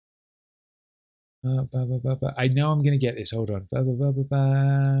 I know I'm going to get this. Hold on.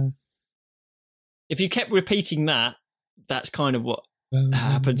 If you kept repeating that, that's kind of what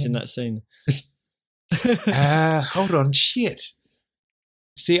happens in that scene. Hold on. Shit.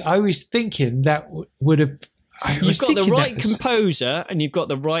 See, I was thinking that would have... You've got the right composer and you've got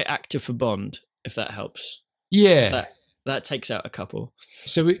the right actor for Bond, if that helps. Yeah. That takes out a couple.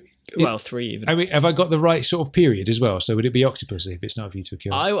 So, 3 even. I mean, have I got the right sort of period as well? So would it be Octopus if it's not A View to a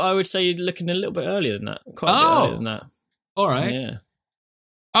Kill? I would say you're looking a little bit earlier than that. Quite a bit earlier than that. All right. Yeah.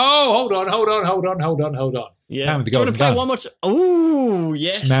 Oh, hold on. Yeah. Man with the Golden Gun. One more time? Oh,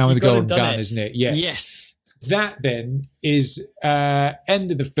 yes. It's Man with the Golden Gun, isn't it? Yes. That then is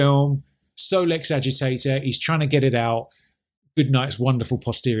end of the film. Solex agitator. He's trying to get it out. Goodnight's wonderful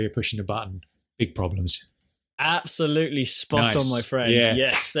posterior pushing a button. Big problems. Absolutely spot on, my friend. Yeah.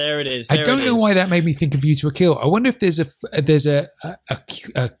 Yes, there it is. I don't know why that made me think of View to a Kill. I wonder if there's a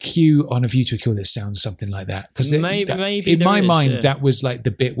cue on A View to a Kill that sounds something like that. Because maybe in my mind, that was like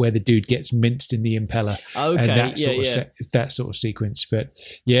the bit where the dude gets minced in the impeller. Okay, and that sort of sequence. But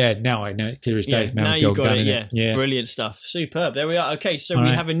yeah, now I know it clear as day. Now you got it. Yeah, brilliant stuff. Superb. There we are. Okay, so we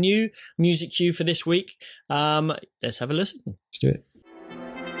have a new music cue for this week. Let's have a listen. Let's do it.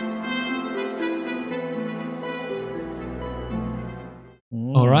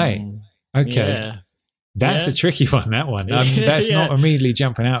 All right. Okay. Yeah. That's a tricky one, that one. That's not immediately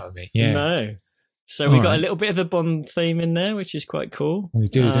jumping out at me. Yeah. No. So we got a little bit of a Bond theme in there, which is quite cool. We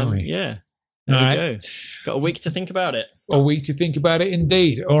do, don't we? Yeah. There we go. Got a week to think about it. A week to think about it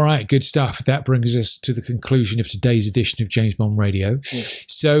indeed. All right, good stuff. That brings us to the conclusion of today's edition of James Bond Radio. Yeah.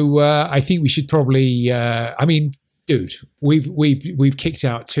 So I think we should probably, dude, we've kicked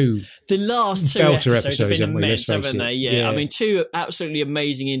out the last two episodes have been immense, haven't they? Yeah. I mean, 2 absolutely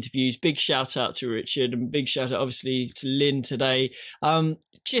amazing interviews. Big shout out to Richard and big shout out obviously to Lynn today.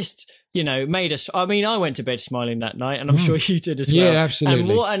 Made us. I mean, I went to bed smiling that night, and I'm sure you did as well. Yeah, absolutely. And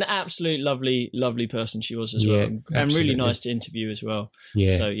what an absolute lovely person she was as well, and really nice to interview as well.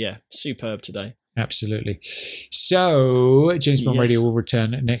 Yeah. So superb today. Absolutely. So James Bond Radio will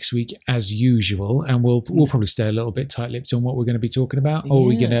return next week as usual, and we'll probably stay a little bit tight-lipped on what we're going to be talking about. Or are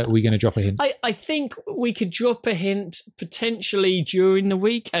we gonna drop a hint? I think we could drop a hint potentially during the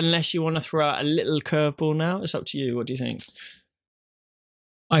week, unless you want to throw out a little curveball now. It's up to you. What do you think?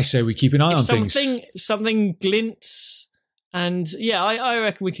 I say we keep an eye on things. Something glints. And I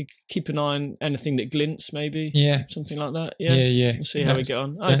reckon we could keep an eye on anything that glints, maybe. Yeah. Something like that. Yeah. We'll see how we get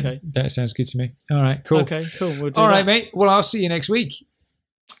on. Okay. That sounds good to me. All right, cool. Okay, cool. We'll do All right, mate. Well, I'll see you next week.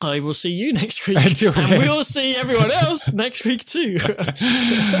 I will see you next week. And we'll see everyone else next week too.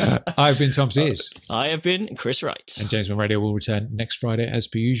 I've been Tom Sears. I have been Chris Wright. And James Bond Radio will return next Friday as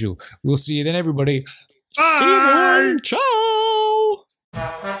per usual. We'll see you then, everybody. Bye. See you then. Ciao.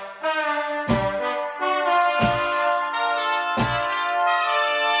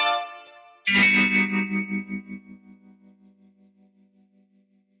 Bye.